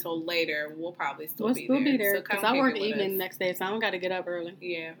get there until later, we'll probably still be there. We'll be there So come because I kick work it the with evening us. next day, so I don't got to get up early.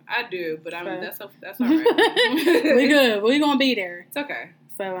 Yeah, I do, but So. that's all right. We good. We gonna be there. It's okay.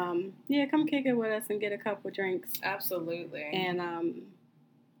 So yeah, come kick it with us and get a couple drinks. Absolutely. And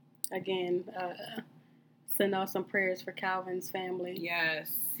again, send out some prayers for Calvin's family.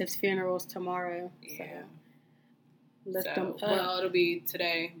 Yes. His funeral's tomorrow. Yeah. So lift So, them up. well, it'll be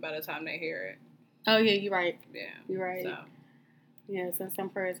today by the time they hear it. Oh yeah, you're right. Yeah. You're right. So. Yeah, send some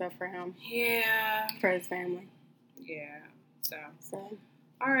prayers up for him. Yeah. For his family. Yeah. So. All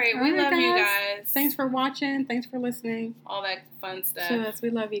Alright, All we right, love you guys. guys. Thanks for watching. Thanks for listening All that fun stuff. to us. We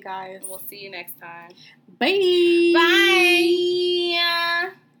love you guys. And we'll see you next time. Bye. Bye.